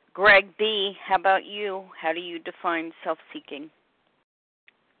 Greg B., how about you? How do you define self-seeking?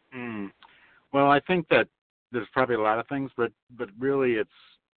 Well, I think that there's probably a lot of things, but really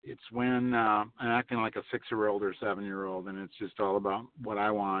it's when I'm acting like a 6-year-old or 7-year-old, and it's just all about what I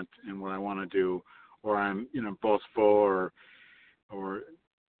want and what I want to do, or I'm boastful or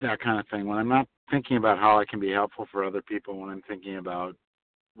that kind of thing. When I'm not thinking about how I can be helpful for other people, when I'm thinking about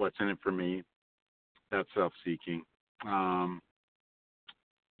what's in it for me, that's self-seeking.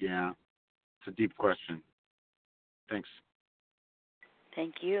 Yeah, it's a deep question. Thanks.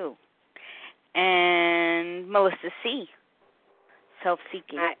 Thank you. And Melissa C.,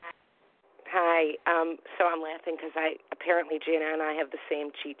 self-seeking. Hi. So I'm laughing because apparently Gina and I have the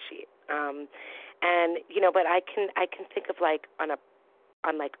same cheat sheet. And but I can think of like on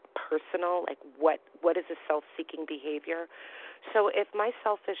like personal, like what is a self-seeking behavior. So if my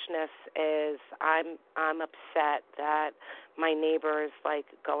selfishness is I'm upset that my neighbor is like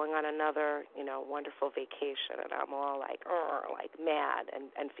going on another wonderful vacation, and I'm all like mad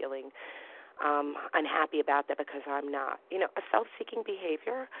and feeling unhappy about that because I'm not. A self-seeking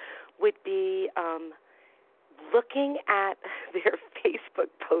behavior would be looking at their Facebook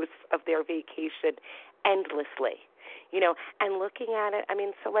posts of their vacation endlessly, and looking at it. I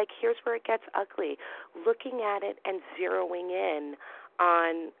mean, so like here's where it gets ugly. Looking at it and zeroing in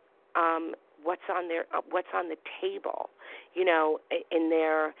on what's on the table, in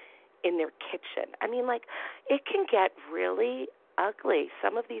their kitchen. I mean, like it can get really ugly.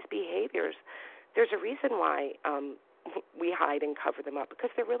 Some of these behaviors, there's a reason why we hide and cover them up, because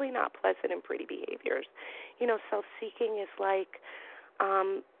they're really not pleasant and pretty behaviors. Self-seeking is like,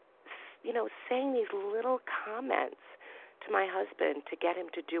 saying these little comments to my husband to get him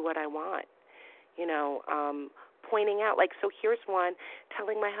to do what I want. Pointing out, like, so here's one,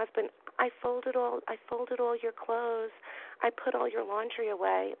 telling my husband, I folded all your clothes. I put all your laundry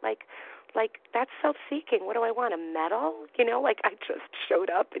away. Like that's self-seeking. What do I want, a medal? Like I just showed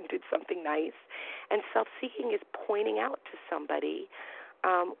up and did something nice. And self-seeking is pointing out to somebody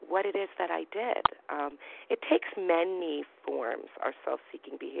what it is that I did. It takes many forms, our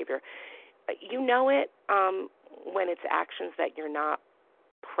self-seeking behavior. You know it when it's actions that you're not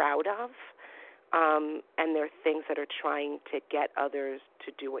proud of, and they're things that are trying to get others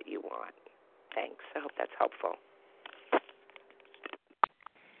to do what you want. Thanks. I hope that's helpful.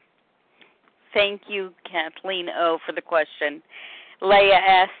 Thank you, Kathleen O., for the question. Leah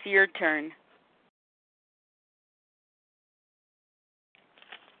S., your turn.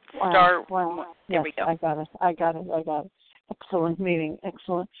 Wow. There Yes, we go. I got it. Excellent meeting.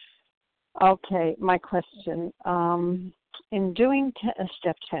 Excellent. Okay, my question. In doing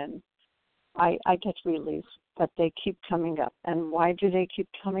step 10, I get relief, but they keep coming up. And why do they keep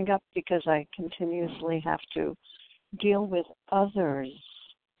coming up? Because I continuously have to deal with others'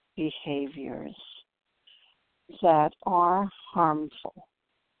 behaviors that are harmful.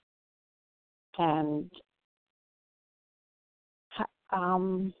 And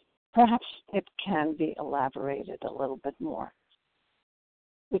perhaps it can be elaborated a little bit more,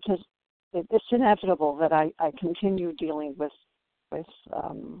 because it's inevitable that I continue dealing with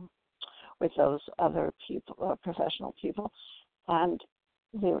those other people, professional people, and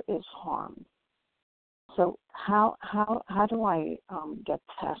there is harm. So how do I get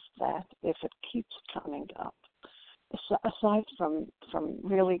past that if it keeps coming up? Aside from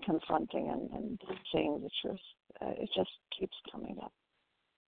really confronting and saying the truth, it just keeps coming up.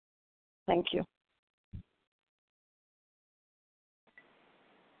 Thank you.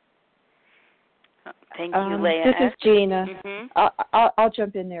 Thank you, Leah. This is Gina. Mm-hmm. I'll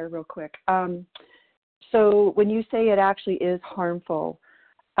jump in there real quick. So when you say it actually is harmful,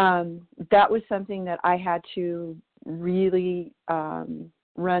 that was something that I had to really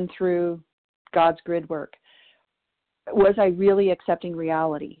run through God's grid work. Was I really accepting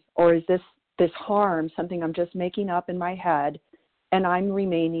reality, or is this harm something I'm just making up in my head and I'm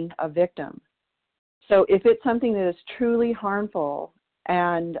remaining a victim? So if it's something that is truly harmful,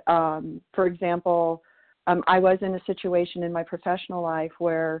 and for example, I was in a situation in my professional life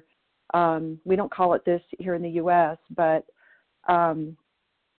where we don't call it this here in the U.S., but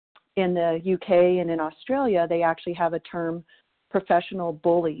in the UK and in Australia, they actually have a term, professional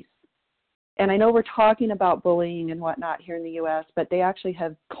bullies. And I know we're talking about bullying and whatnot here in the U.S., but they actually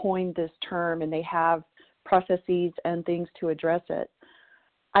have coined this term, and they have processes and things to address it.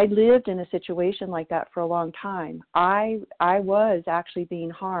 I lived in a situation like that for a long time. I was actually being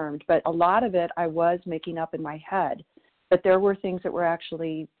harmed, but a lot of it I was making up in my head. But there were things that were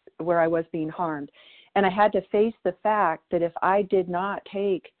actually where I was being harmed. And I had to face the fact that if I did not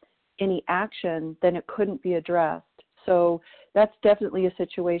take any action, then it couldn't be addressed. So that's definitely a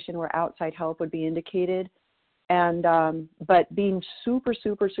situation where outside help would be indicated. And but being super,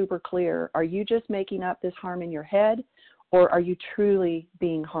 super, super clear, are you just making up this harm in your head, or are you truly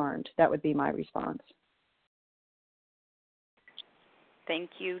being harmed? That would be my response. Thank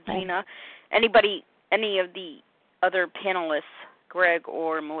you, Gina. Anybody, any of the other panelists, Greg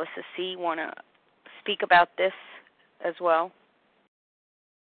or Melissa C., want to speak about this as well?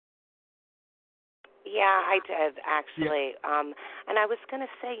 Yeah, I did, actually. Yeah. And I was going to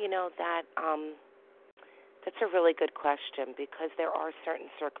say, that That's a really good question, because there are certain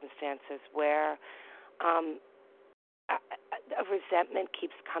circumstances where a resentment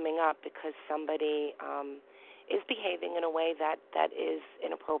keeps coming up because somebody is behaving in a way that is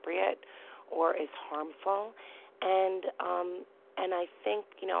inappropriate or is harmful. And I think,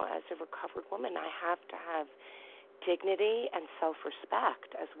 as a recovered woman, I have to have dignity and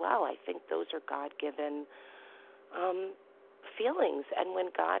self-respect as well. I think those are God-given feelings. And when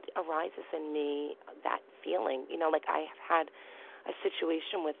God arises in me, that feeling, like I have had a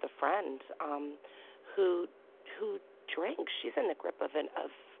situation with a friend who drinks. She's in the grip of a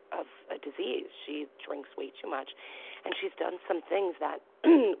disease. She drinks way too much, and she's done some things that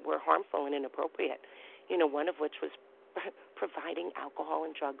were harmful and inappropriate. One of which was providing alcohol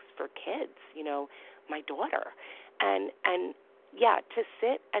and drugs for kids. My daughter, and to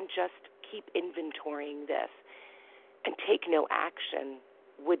sit and just keep inventorying this and take no action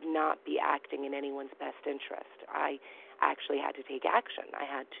would not be acting in anyone's best interest. I actually had to take action. I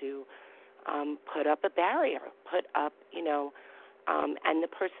had to put up a barrier, and the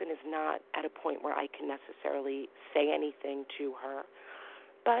person is not at a point where I can necessarily say anything to her,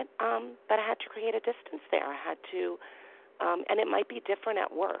 but I had to create a distance there. I had to, and it might be different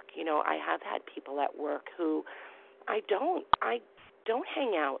at work. I have had people at work who I don't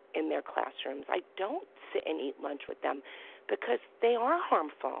hang out in their classrooms. I don't sit and eat lunch with them because they are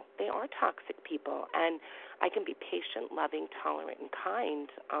harmful. They are toxic people, and I can be patient, loving, tolerant, and kind,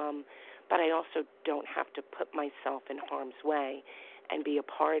 but I also don't have to put myself in harm's way and be a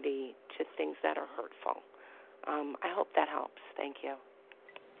party to things that are hurtful. I hope that helps. Thank you.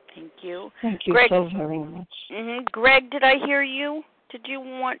 Thank you. Thank you Greg, so very much. Mm-hmm. Greg, did I hear you? Did you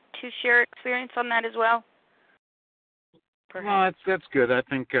want to share experience on that as well? Perhaps. No, that's good. I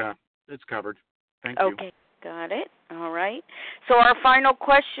think it's covered. Thank you. Okay, got it. All right. So our final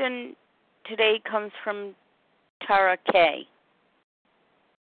question today comes from Tara K.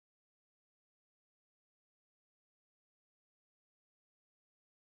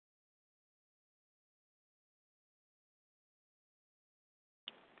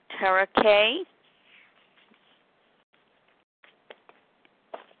 Tara K.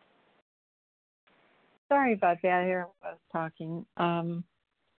 Sorry about that. Here I was talking.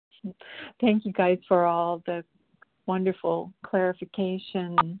 Thank you guys for all the wonderful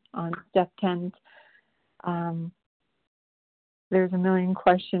clarification on step 10. There's a million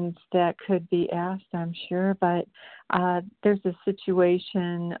questions that could be asked, I'm sure, but there's a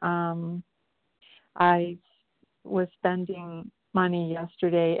situation. I was spending money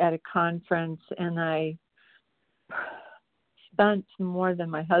yesterday at a conference, and I spent more than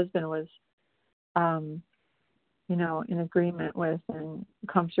my husband was in agreement with and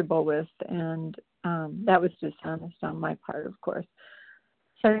comfortable with, and that was dishonest on my part, of course.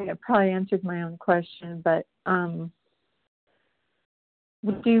 So I think I probably answered my own question, but do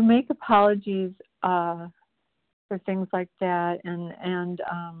you make apologies for things like that, and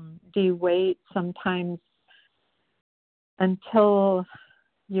do you wait sometimes until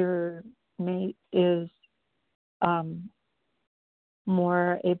your mate is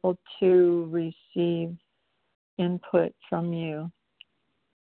more able to receive input from you? I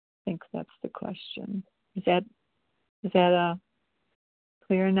think that's the question. Is that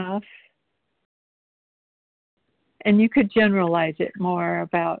clear enough? And you could generalize it more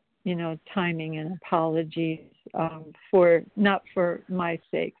about timing and apologies for not for my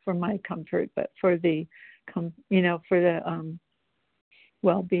sake, for my comfort, but for the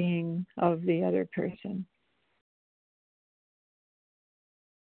well-being of the other person.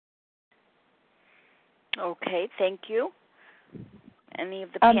 Okay, thank you. Any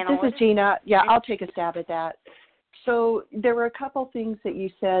of the panelists? This is Gina. Yeah, I'll take a stab at that. So there were a couple things that you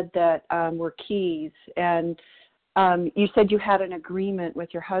said that were keys, and you said you had an agreement with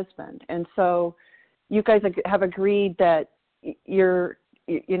your husband, and so you guys have agreed that you're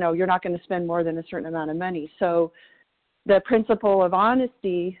not going to spend more than a certain amount of money. So the principle of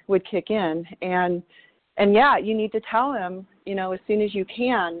honesty would kick in, and yeah, you need to tell him, as soon as you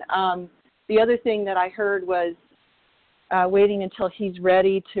can. The other thing that I heard was waiting until he's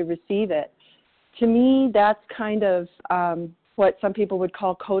ready to receive it. To me, that's kind of what some people would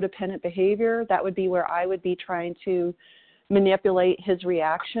call codependent behavior. That would be where I would be trying to manipulate his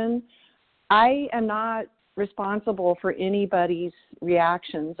reaction. I am not responsible for anybody's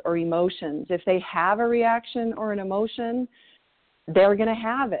reactions or emotions. If they have a reaction or an emotion, they're going to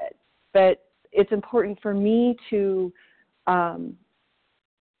have it. But it's important for me to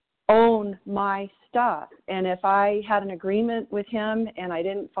own my stuff. And if I had an agreement with him and I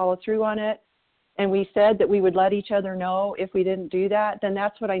didn't follow through on it, and we said that we would let each other know if we didn't do that, then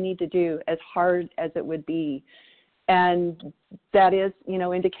that's what I need to do, as hard as it would be. And that is,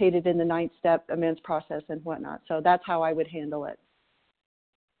 indicated in the 9th step amends process and whatnot. So that's how I would handle it.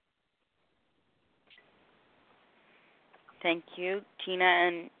 Thank you, Gina,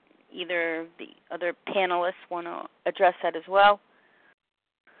 and either of the other panelists want to address that as well.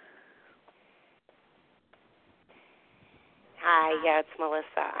 Hi, yeah, it's Melissa.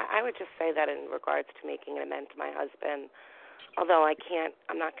 I would just say that in regards to making an amends to my husband, although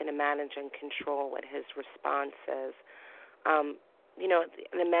I'm not going to manage and control what his response is. An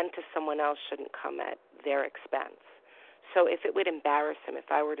amend to someone else shouldn't come at their expense. So if it would embarrass him, if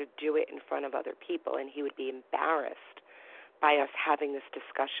I were to do it in front of other people and he would be embarrassed by us having this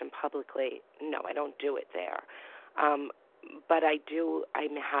discussion publicly, no, I don't do it there. But I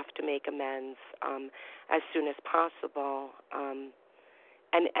have to make amends as soon as possible,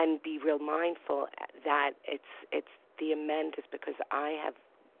 and be real mindful that it's the amend is because I have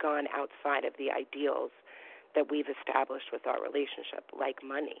gone outside of the ideals that we've established with our relationship, like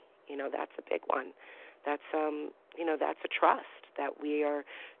money. That's a big one. That's that's a trust that we are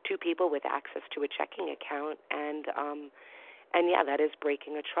two people with access to a checking account, and yeah, that is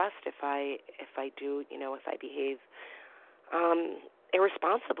breaking a trust if I behave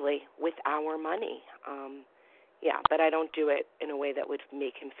irresponsibly with our money. But I don't do it in a way that would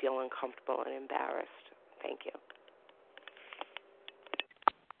make him feel uncomfortable and embarrassed. Thank you.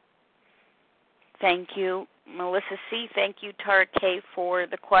 Thank you, Melissa C. Thank you, Tara K., for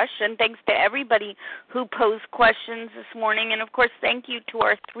the question. Thanks to everybody who posed questions this morning. And, of course, thank you to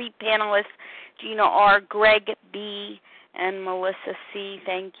our 3 panelists, Gina R., Greg B., and Melissa C.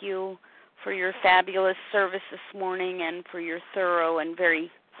 Thank you for your fabulous service this morning and for your thorough and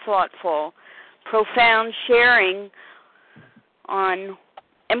very thoughtful, profound sharing on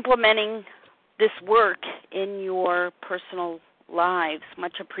implementing this work in your personal lives.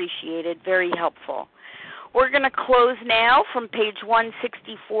 Much appreciated. Very helpful. We're going to close now from page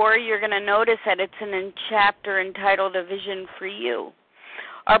 164. You're going to notice that it's in a chapter entitled A Vision for You.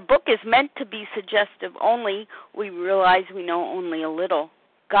 Our book is meant to be suggestive only. We realize we know only a little.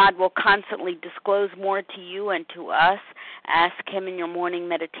 God will constantly disclose more to you and to us. Ask him in your morning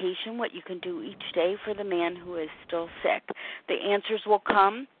meditation what you can do each day for the man who is still sick. The answers will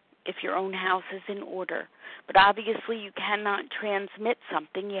come if your own house is in order. But obviously you cannot transmit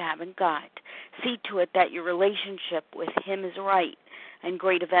something you haven't got. See to it that your relationship with him is right, and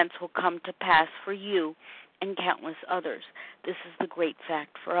great events will come to pass for you and countless others. This is the great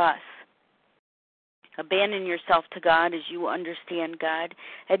fact for us. Abandon yourself to God as you understand God.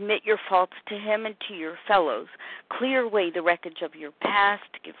 Admit your faults to him and to your fellows. Clear away the wreckage of your past.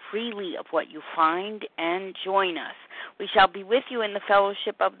 Give freely of what you find, and join us. We shall be with you in the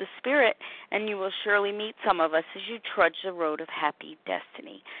fellowship of the Spirit, and you will surely meet some of us as you trudge the road of happy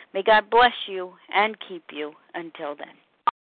destiny. May God bless you and keep you until then.